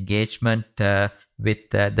community engagement with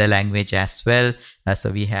the language as well.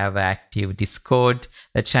 So we have active Discord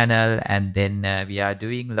channel, and then we are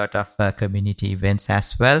doing a lot of community events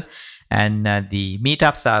as well. And the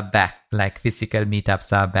meetups are back, like physical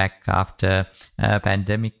meetups are back after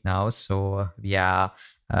pandemic now. So we are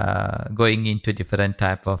going into different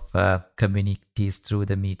type of communities through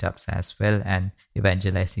the meetups as well, and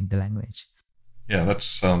evangelizing the language. Yeah,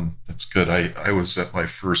 that's good. I was at my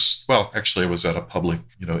first, well, actually I was at a public,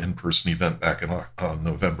 in-person event back in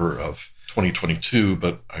November of 2022,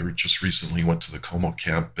 but I just recently went to the Como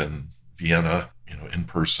camp in Vienna, in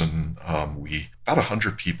person. We about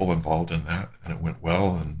 100 people involved in that, and it went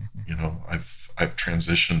well. And I've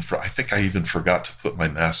transitioned I think I even forgot to put my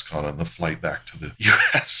mask on the flight back to the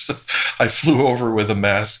U.S. I flew over with a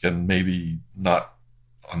mask, and maybe not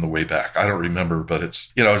on the way back. I don't remember, but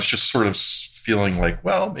it's just sort of feeling like,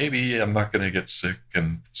 well, maybe I'm not going to get sick,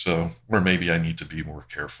 and so, or maybe I need to be more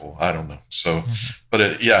careful. I don't know. So, but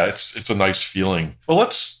it's a nice feeling. Well,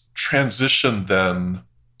 let's transition then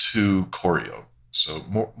to Choreo. So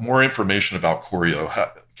more information about Choreo.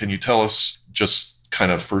 Can you tell us just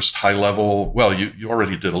kind of first high level? Well, you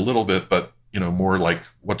already did a little bit, but more like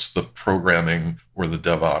what's the programming or the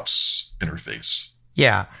DevOps interface?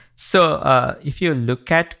 Yeah. So if you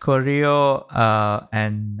look at Choreo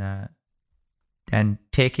and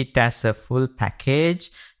take it as a full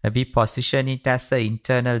package, we position it as an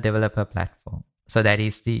internal developer platform. So that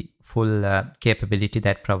is the full capability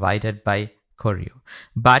that provided by Choreo.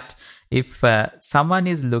 But if someone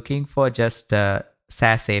is looking for just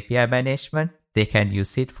SaaS API management, they can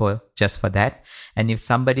use it just for that. And if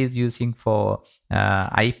somebody is using for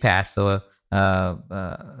iPaaS or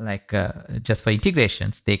just for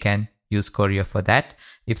integrations, they can use Choreo for that.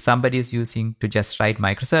 If somebody is using to just write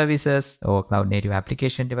microservices or cloud native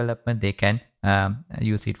application development, they can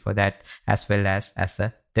use it for that, as well as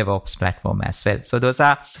a DevOps platform as well. So those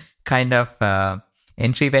are kind of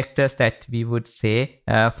entry vectors that we would say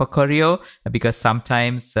for Choreo, because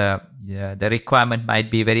sometimes the requirement might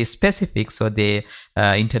be very specific. So the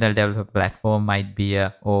internal developer platform might be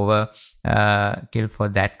overkill for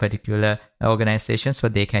that particular organization. So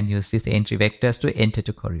they can use these entry vectors to enter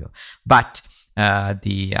to Choreo. But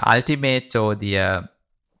the ultimate or the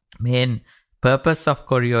main purpose of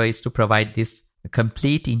Choreo is to provide this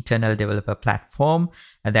complete internal developer platform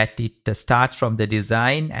that it starts from the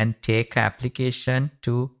design and take application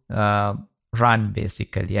to run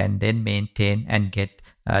basically, and then maintain and get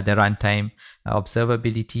the runtime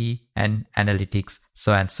observability and analytics,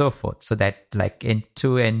 so on and so forth. So that like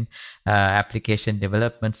end-to-end application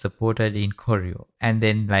development supported in Choreo. And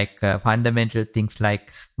then fundamental things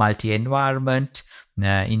like multi-environment,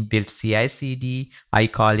 inbuilt CI/CD. I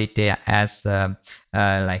call it as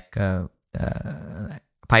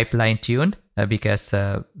pipeline tuned because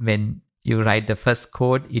when you write the first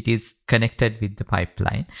code, it is connected with the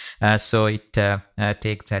pipeline. So it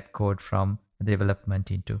takes that code from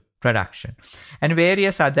development into production. And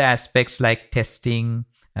various other aspects like testing,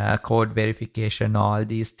 code verification, all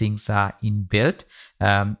these things are inbuilt,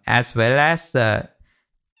 as well as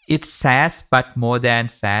it's SaaS, but more than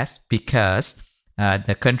SaaS, because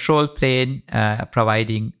the control plane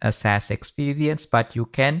providing a SaaS experience, but you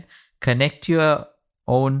can connect your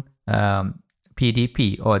own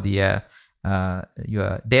PDP or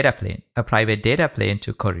your data plane, a private data plane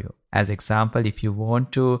to Choreo. As example, if you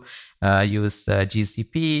want to use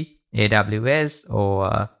GCP, AWS,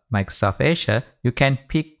 or Microsoft Azure, you can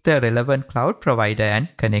pick the relevant cloud provider and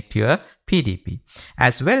connect your PDP.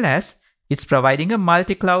 As well as it's providing a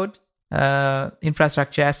multi-cloud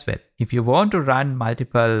infrastructure as well. If you want to run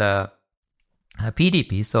multiple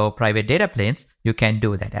PDPs or private data planes, you can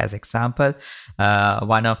do that. As example,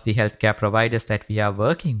 one of the healthcare providers that we are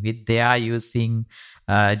working with, they are using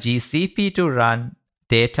GCP to run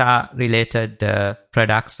data related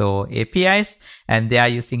products or APIs, and they are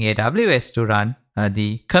using AWS to run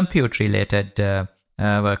the compute related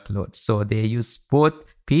workloads. So they use both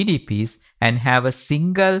PDPs and have a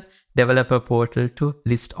single developer portal to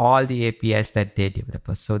list all the APIs that they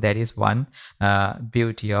develop. So that is one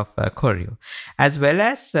beauty of Choreo. As well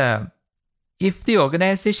as if the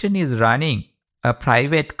organization is running a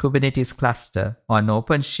private Kubernetes cluster on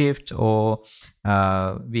OpenShift or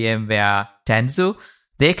VMware Tanzu,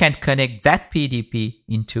 they can connect that PDP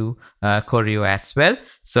into Choreo as well.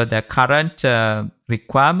 So the current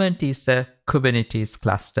requirement is a Kubernetes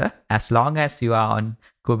cluster. As long as you are on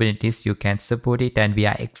Kubernetes, you can support it, and we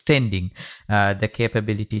are extending the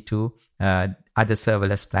capability to other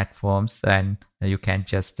serverless platforms, and you can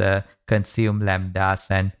just consume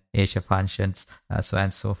Lambdas and Azure functions, so on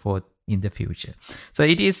and so forth, in the future. So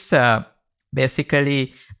it is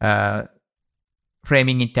basically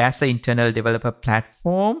framing it as an internal developer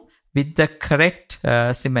platform with the correct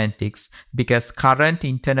semantics, because current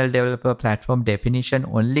internal developer platform definition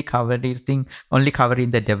only covering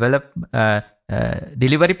the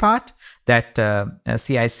delivery part, that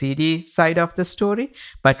CI/CD side of the story,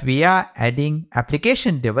 but we are adding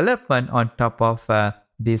application development on top of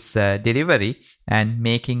this delivery and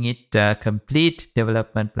making it a complete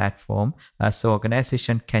development platform, so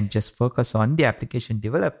organization can just focus on the application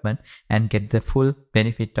development and get the full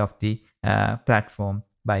benefit of the platform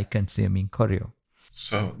by consuming Choreo.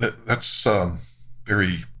 So that's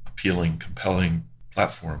very appealing, compelling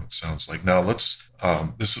platform, it sounds like. Now let's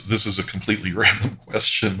this is a completely random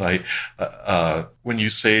question. When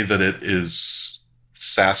you say that it is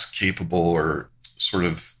SaaS capable or sort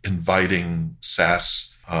of inviting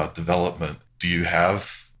SaaS development, do you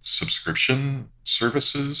have subscription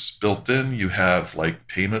services built in? You have like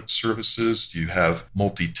payment services? Do you have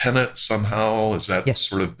multi-tenant somehow? Is that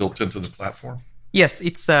sort of built into the platform? Yes,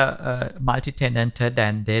 it's multi-tenanted,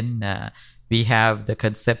 and then we have the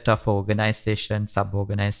concept of organization,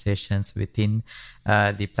 sub-organizations within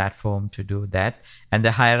the platform to do that. And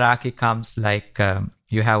the hierarchy comes like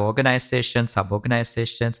you have organizations,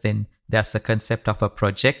 sub-organizations, then there's a concept of a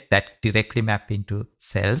project that directly map into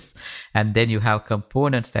cells. And then you have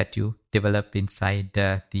components that you develop inside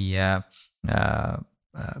the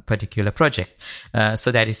particular project.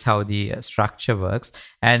 So that is how the structure works.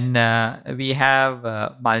 And we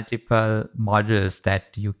have multiple models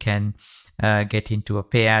that you can get into a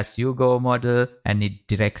pay-as-you-go model, and it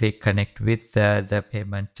directly connect with the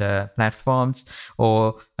payment platforms.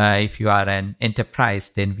 Or if you are an enterprise,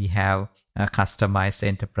 then we have customized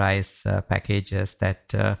enterprise packages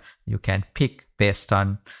that you can pick based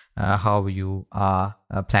on how you are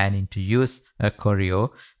planning to use Choreo,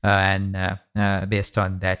 and based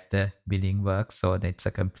on that the billing works. So that's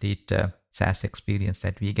a complete SaaS experience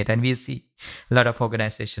that we get. And we see a lot of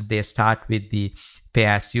organizations, they start with the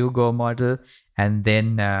pay-as-you-go model and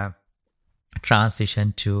then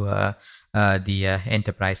transition to the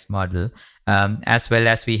enterprise model, as well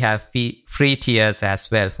as we have free tiers as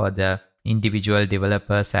well for the individual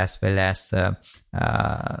developers, as well as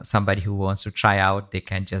somebody who wants to try out, they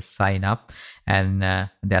can just sign up. And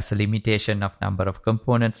there's a limitation of number of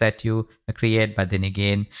components that you create. But then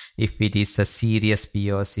again, if it is a serious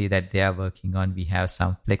POC that they are working on, we have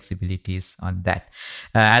some flexibilities on that.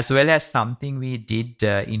 As well as something we did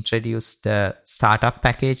introduce the startup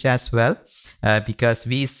package as well, because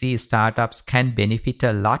we see startups can benefit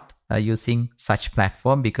a lot using such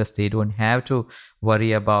platform, because they don't have to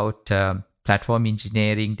worry about platform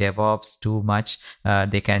engineering, DevOps too much.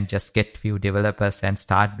 They can just get few developers and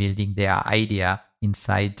start building their idea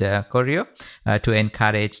inside Choreo. To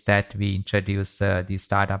encourage that, we introduce the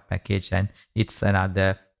startup package, and it's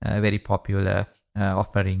another very popular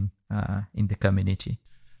offering in the community.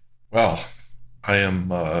 Well, I am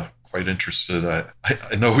quite interested.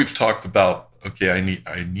 I know we've talked about, okay,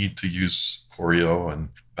 I need to use Choreo and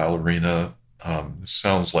Ballerina. It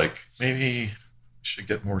sounds like maybe we should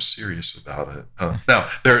get more serious about it. Now,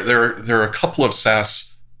 there are a couple of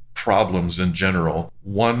SaaS problems in general.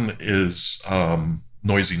 One is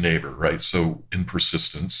noisy neighbor, right? So in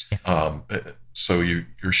persistence. So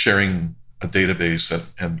you're sharing a database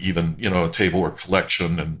and even, a table or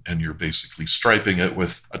collection, and you're basically striping it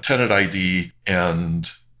with a tenant ID, and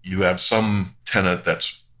you have some tenant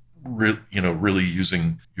that's really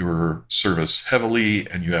using your service heavily,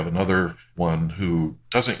 and you have another one who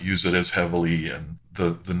doesn't use it as heavily, and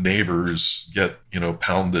the neighbors get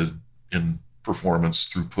pounded in performance,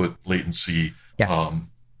 throughput, latency,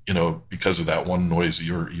 because of that one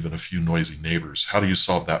noisy or even a few noisy neighbors. How do you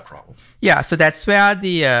solve that problem? Yeah, so that's where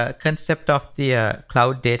the concept of the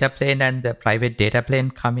cloud data plane and the private data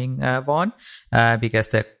plane coming on, because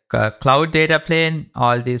the cloud data plane,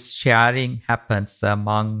 all this sharing happens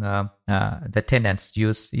among the tenants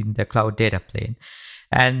used in the cloud data plane.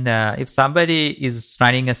 And if somebody is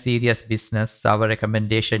running a serious business, our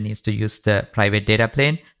recommendation is to use the private data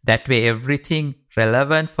plane. That way, everything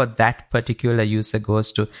relevant for that particular user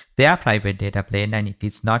goes to their private data plane, and it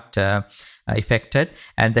is not affected.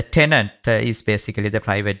 And the tenant is basically the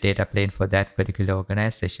private data plane for that particular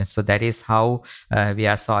organization. So that is how we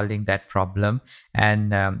are solving that problem.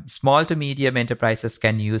 And small to medium enterprises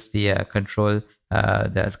can use the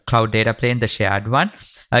the cloud data plane, the shared one.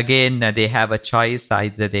 Again, they have a choice.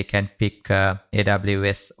 Either they can pick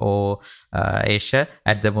AWS or Azure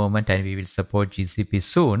at the moment, and we will support GCP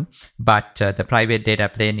soon. But the private data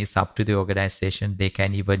plane is up to the organization. They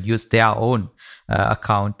can even use their own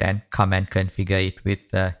account and come and configure it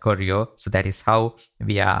with Choreo. So that is how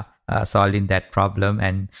we are solving that problem.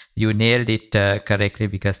 And you nailed it correctly,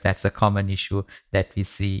 because that's a common issue that we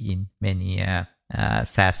see in many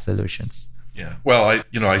SaaS solutions. Yeah. Well,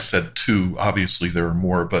 I said two. Obviously, there are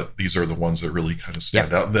more, but these are the ones that really kind of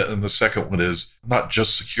stand out. And the second one is not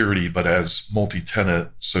just security, but as multi-tenant.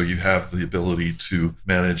 So you have the ability to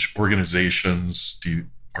manage organizations.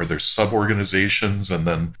 Are there sub-organizations? And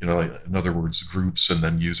then, in other words, groups, and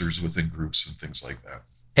then users within groups and things like that.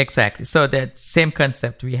 Exactly. So that same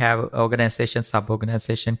concept, we have organization,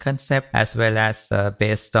 sub-organization concept, as well as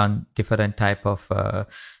based on different type of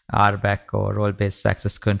RBAC or role-based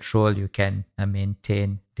access control, you can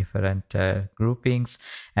maintain different groupings.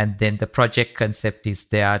 And then the project concept is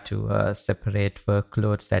there to separate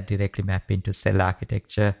workloads that directly map into cell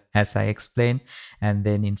architecture, as I explained. And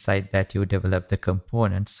then inside that, you develop the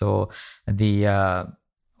components. So the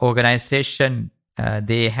organization,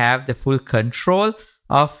 they have the full control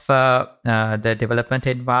of the development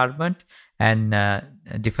environment, and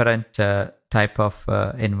different type of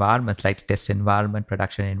environments like test environment,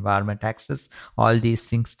 production environment access, all these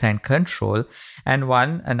things can control. And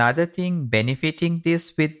another thing benefiting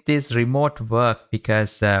this with this remote work,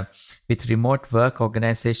 because with remote work,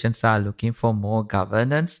 organizations are looking for more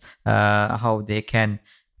governance, how they can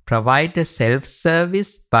provide a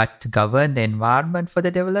self-service but governed environment for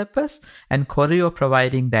the developers, and Choreo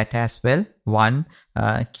providing that as well. One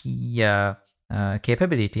key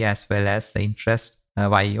capability, as well as the interest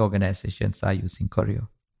why organizations are using Choreo.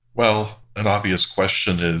 Well, an obvious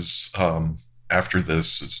question is, after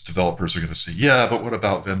this, developers are going to say, yeah, but what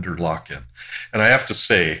about vendor lock-in? And I have to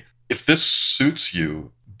say, if this suits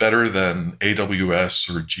you better than AWS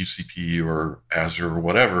or GCP or Azure or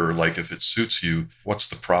whatever, like if it suits you, what's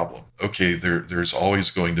the problem? Okay, there's always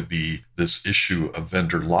going to be this issue of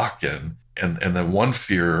vendor lock-in. And then one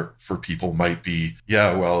fear for people might be,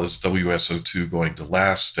 yeah, well, is WSO2 going to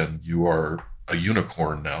last? And you are a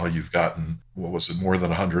unicorn now. You've gotten, more than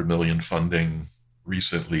 100 million funding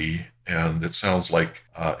recently. And it sounds like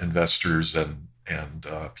investors and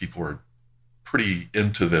people are pretty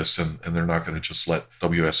into this, and they're not going to just let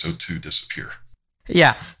WSO2 disappear.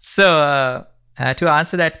 Yeah. So to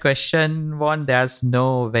answer that question, there's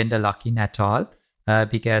no vendor lock-in at all,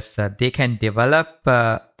 because they can develop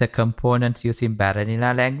the components using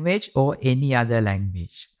Ballerina language or any other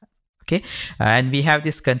language. Okay. And we have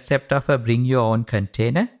this concept of a bring your own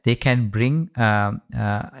container. They can bring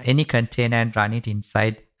any container and run it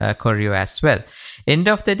inside Choreo as well. End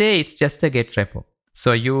of the day, it's just a Git repo.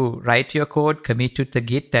 So you write your code, commit to the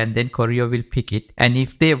Git, and then Choreo will pick it. And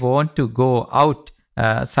if they want to go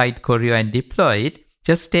outside Choreo and deploy it,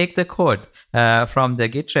 just take the code from the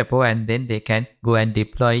Git repo, and then they can go and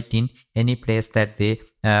deploy it in any place that they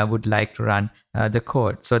would like to run the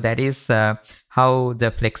code. So that is how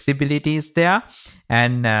the flexibility is there.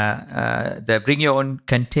 And the bring your own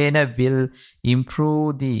container will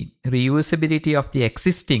improve the reusability of the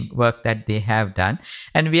existing work that they have done.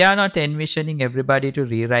 And we are not envisioning everybody to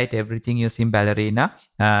rewrite everything using Ballerina.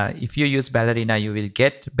 If you use Ballerina, you will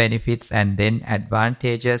get benefits and then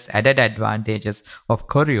added advantages of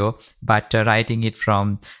Choreo, but writing it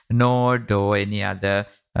from Node or any other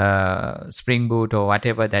Spring Boot or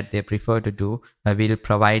whatever that they prefer to do will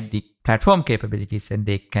provide the platform capabilities, and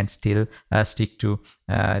they can still stick to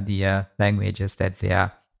the languages that they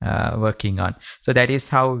are working on. So that is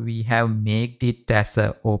how we have made it as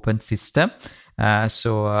an open system.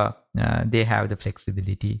 So they have the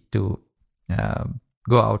flexibility to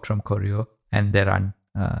go out from Choreo and they run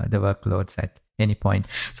the workloads at any point.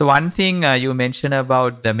 So one thing you mentioned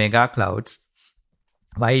about the mega clouds,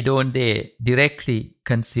 why don't they directly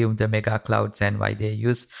consume the mega clouds and why they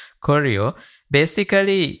use Choreo?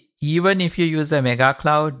 Basically, even if you use a mega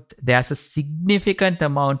cloud, there's a significant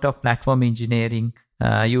amount of platform engineering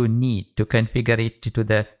you need to configure it to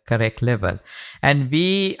the correct level. And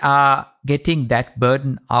we are getting that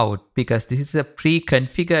burden out because this is a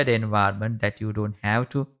pre-configured environment that you don't have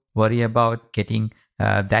to worry about getting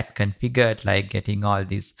that configured, like getting all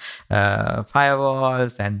these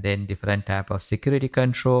firewalls and then different type of security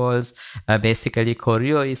controls. Basically,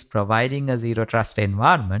 Choreo is providing a zero trust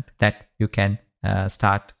environment that you can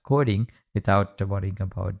start coding without worrying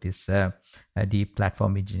about this deep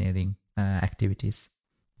platform engineering activities.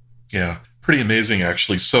 Yeah, pretty amazing,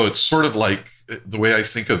 actually. So it's sort of like the way I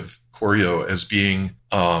think of Choreo as being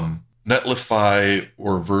Netlify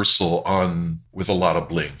or Versal with a lot of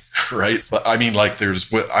bling, right? But I mean, like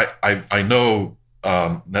I know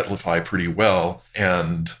Netlify pretty well,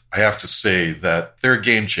 and I have to say that they're a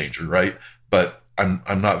game changer, right? But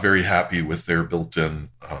I'm not very happy with their built-in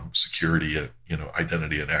security,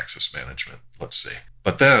 identity and access management, let's say.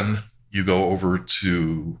 But then you go over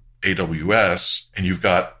to AWS, and you've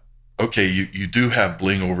got, okay, you do have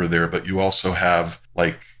Bling over there, but you also have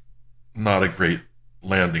like not a great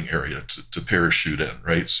landing area to parachute in,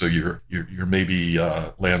 right? So you're maybe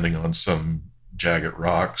landing on some jagged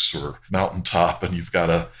rocks or mountaintop, and you've got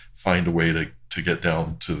to find a way to get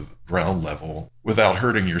down to ground level without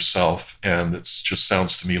hurting yourself. And it just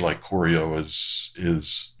sounds to me like Choreo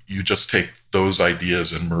is you just take those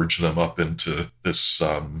ideas and merge them up into this,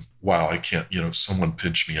 wow, I can't, someone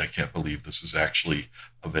pinch me. I can't believe this is actually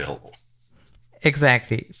available.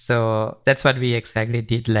 Exactly. So that's what we exactly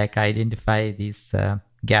did, like identify these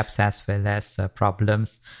gaps as well as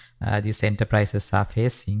problems these enterprises are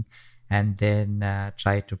facing, and then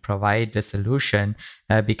try to provide the solution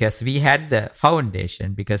because we had the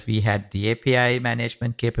foundation, because we had the API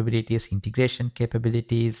management capabilities, integration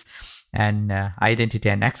capabilities, and identity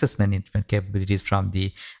and access management capabilities from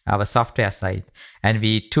our software side. And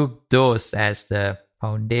we took those as the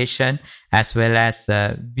foundation, as well as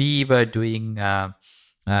we were doing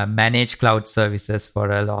managed cloud services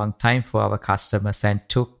for a long time for our customers, and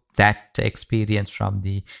took that experience from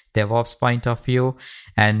the DevOps point of view.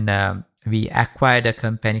 And we acquired a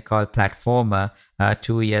company called Platformer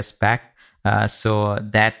 2 years back. So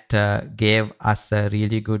that gave us a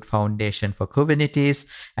really good foundation for Kubernetes,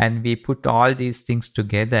 and we put all these things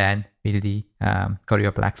together and build the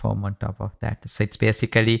Choreo platform on top of that. So it's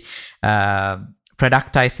basically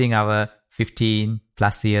productizing our 15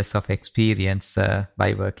 plus years of experience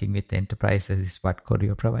by working with enterprises is what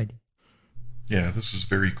Choreo provided. Yeah, this is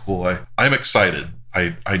very cool. I'm excited.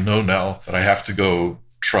 I know now that I have to go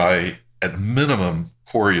try at minimum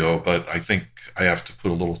Choreo, but I think I have to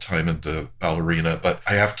put a little time into Ballerina. But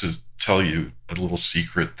I have to tell you a little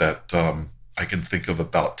secret that I can think of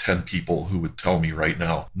about 10 people who would tell me right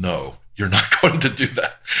now, no, you're not going to do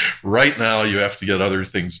that. Right now, you have to get other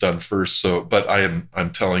things done first. So, but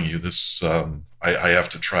I'm telling you this, I have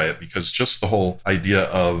to try it, because just the whole idea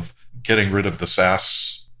of getting rid of the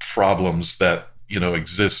SaaS problems that,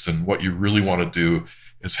 exist, and what you really want to do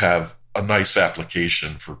is have a nice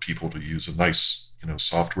application for people to use, a nice,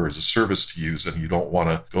 software as a service to use, and you don't want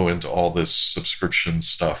to go into all this subscription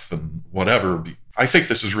stuff and whatever. I think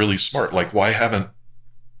this is really smart. Like, why haven't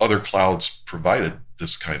other clouds provided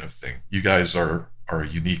this kind of thing? You guys are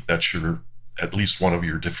unique. That's at least one of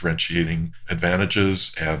your differentiating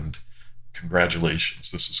advantages, and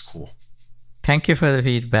congratulations. This is cool. Thank you for the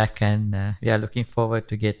feedback, and we are looking forward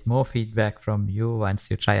to get more feedback from you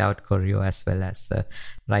once you try out Choreo, as well as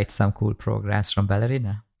write some cool programs from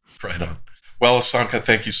Ballerina. Right on. Well, Asanka,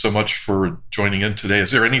 thank you so much for joining in today.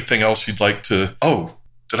 Is there anything else you'd like to... Oh,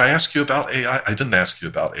 did I ask you about AI? I didn't ask you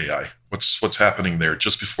about AI. What's happening there?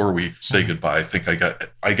 Just before we say goodbye,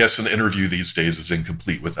 I guess an interview these days is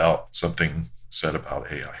incomplete without something said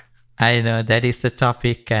about AI. I know that is the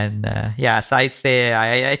topic, and so I'd say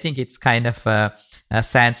I think it's kind of a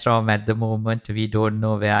sandstorm at the moment. We don't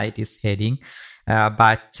know where it is heading,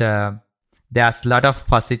 but there's a lot of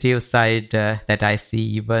positive side that I see.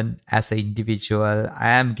 Even as an individual, I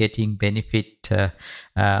am getting benefit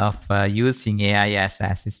of using AI as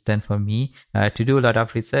an assistant for me to do a lot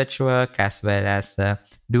of research work, as well as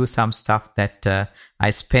do some stuff that I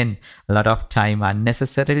spend a lot of time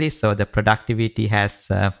unnecessarily. So the productivity has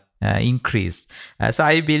increased. So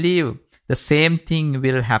I believe the same thing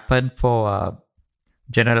will happen for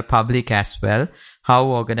general public as well. How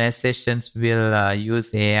organizations will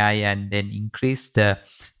use AI and then increase the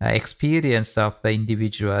experience of the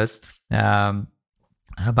individuals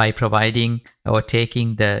by providing or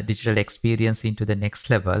taking the digital experience into the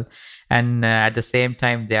next level. And at the same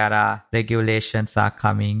time, there are regulations are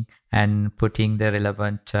coming and putting the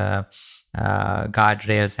relevant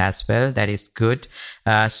guardrails as well. That is good.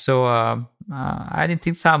 So I think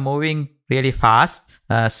things are moving really fast.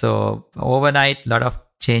 So overnight, a lot of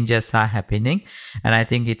changes are happening. And I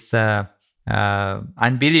think it's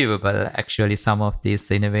unbelievable, actually, some of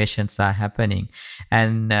these innovations are happening.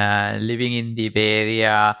 And living in the Bay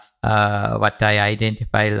Area, what I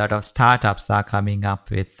identify, a lot of startups are coming up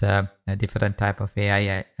with different type of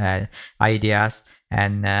AI ideas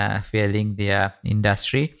and fueling their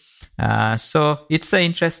industry. So it's an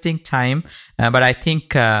interesting time, but I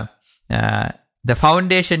think the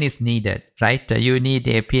foundation is needed, right? You need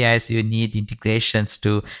APIs, you need integrations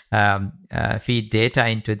to feed data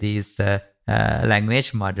into these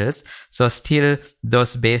language models. So still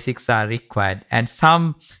those basics are required, and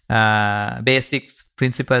some basics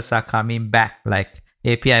principles are coming back, like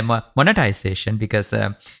API monetization, because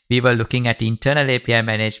we were looking at internal API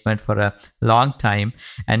management for a long time,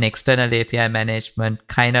 and external API management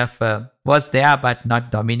kind of was there but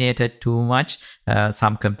not dominated too much.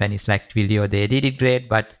 Some companies like Twilio, they did it great,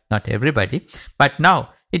 but not everybody. But now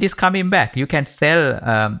it is coming back. You can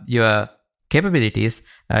sell your capabilities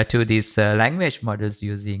to these language models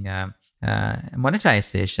using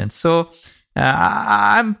monetization. So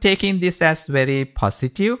I'm taking this as very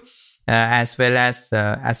positive. As well as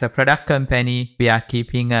a product company, we are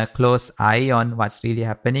keeping a close eye on what's really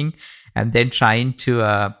happening and then trying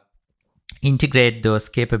to integrate those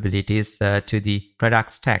capabilities to the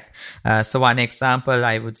product stack. So one example,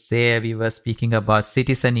 I would say, we were speaking about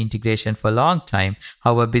citizen integration for a long time,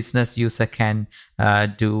 how a business user can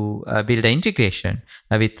build an integration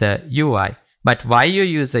with the UI. But why you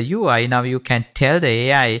use a UI, now you can tell the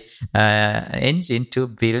AI engine to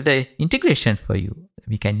build the integration for you.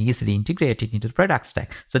 We can easily integrate it into the product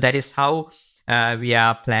stack. So that is how we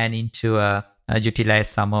are planning to utilize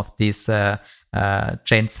some of these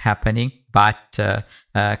trends happening. But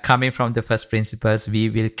coming from the first principles, we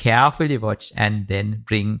will carefully watch and then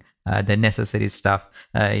bring the necessary stuff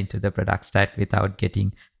into the product stack without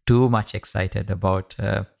getting too much excited about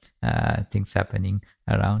things happening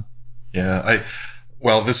around. Yeah,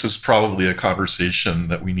 well, this is probably a conversation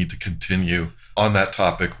that we need to continue on that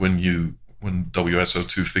topic when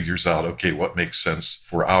WSO2 figures out, okay, what makes sense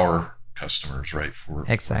for our customers, right?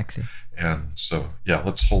 Exactly. And so, yeah,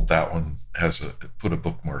 let's hold that one put a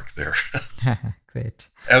bookmark there. Great.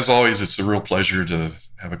 As always, it's a real pleasure to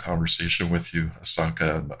have a conversation with you,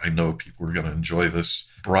 Asanka. And I know people are going to enjoy this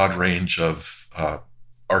broad range of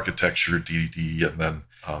architecture, DDD, and then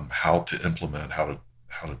how to implement, how to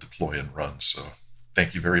deploy and run. So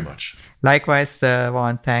thank you very much. Likewise,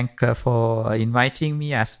 Juan, thank for inviting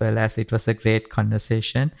me, as well as it was a great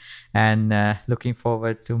conversation, and looking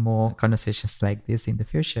forward to more conversations like this in the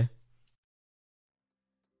future.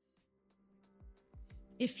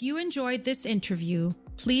 If you enjoyed this interview,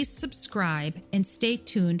 please subscribe and stay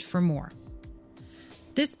tuned for more.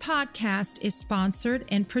 This podcast is sponsored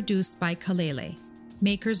and produced by Kalele,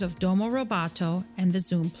 makers of Domo Roboto and the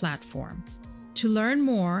Zoom platform. To learn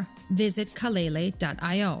more, visit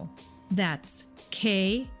kalele.io. That's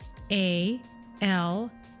KALELE.io.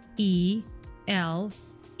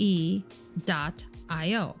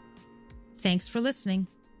 Thanks for listening.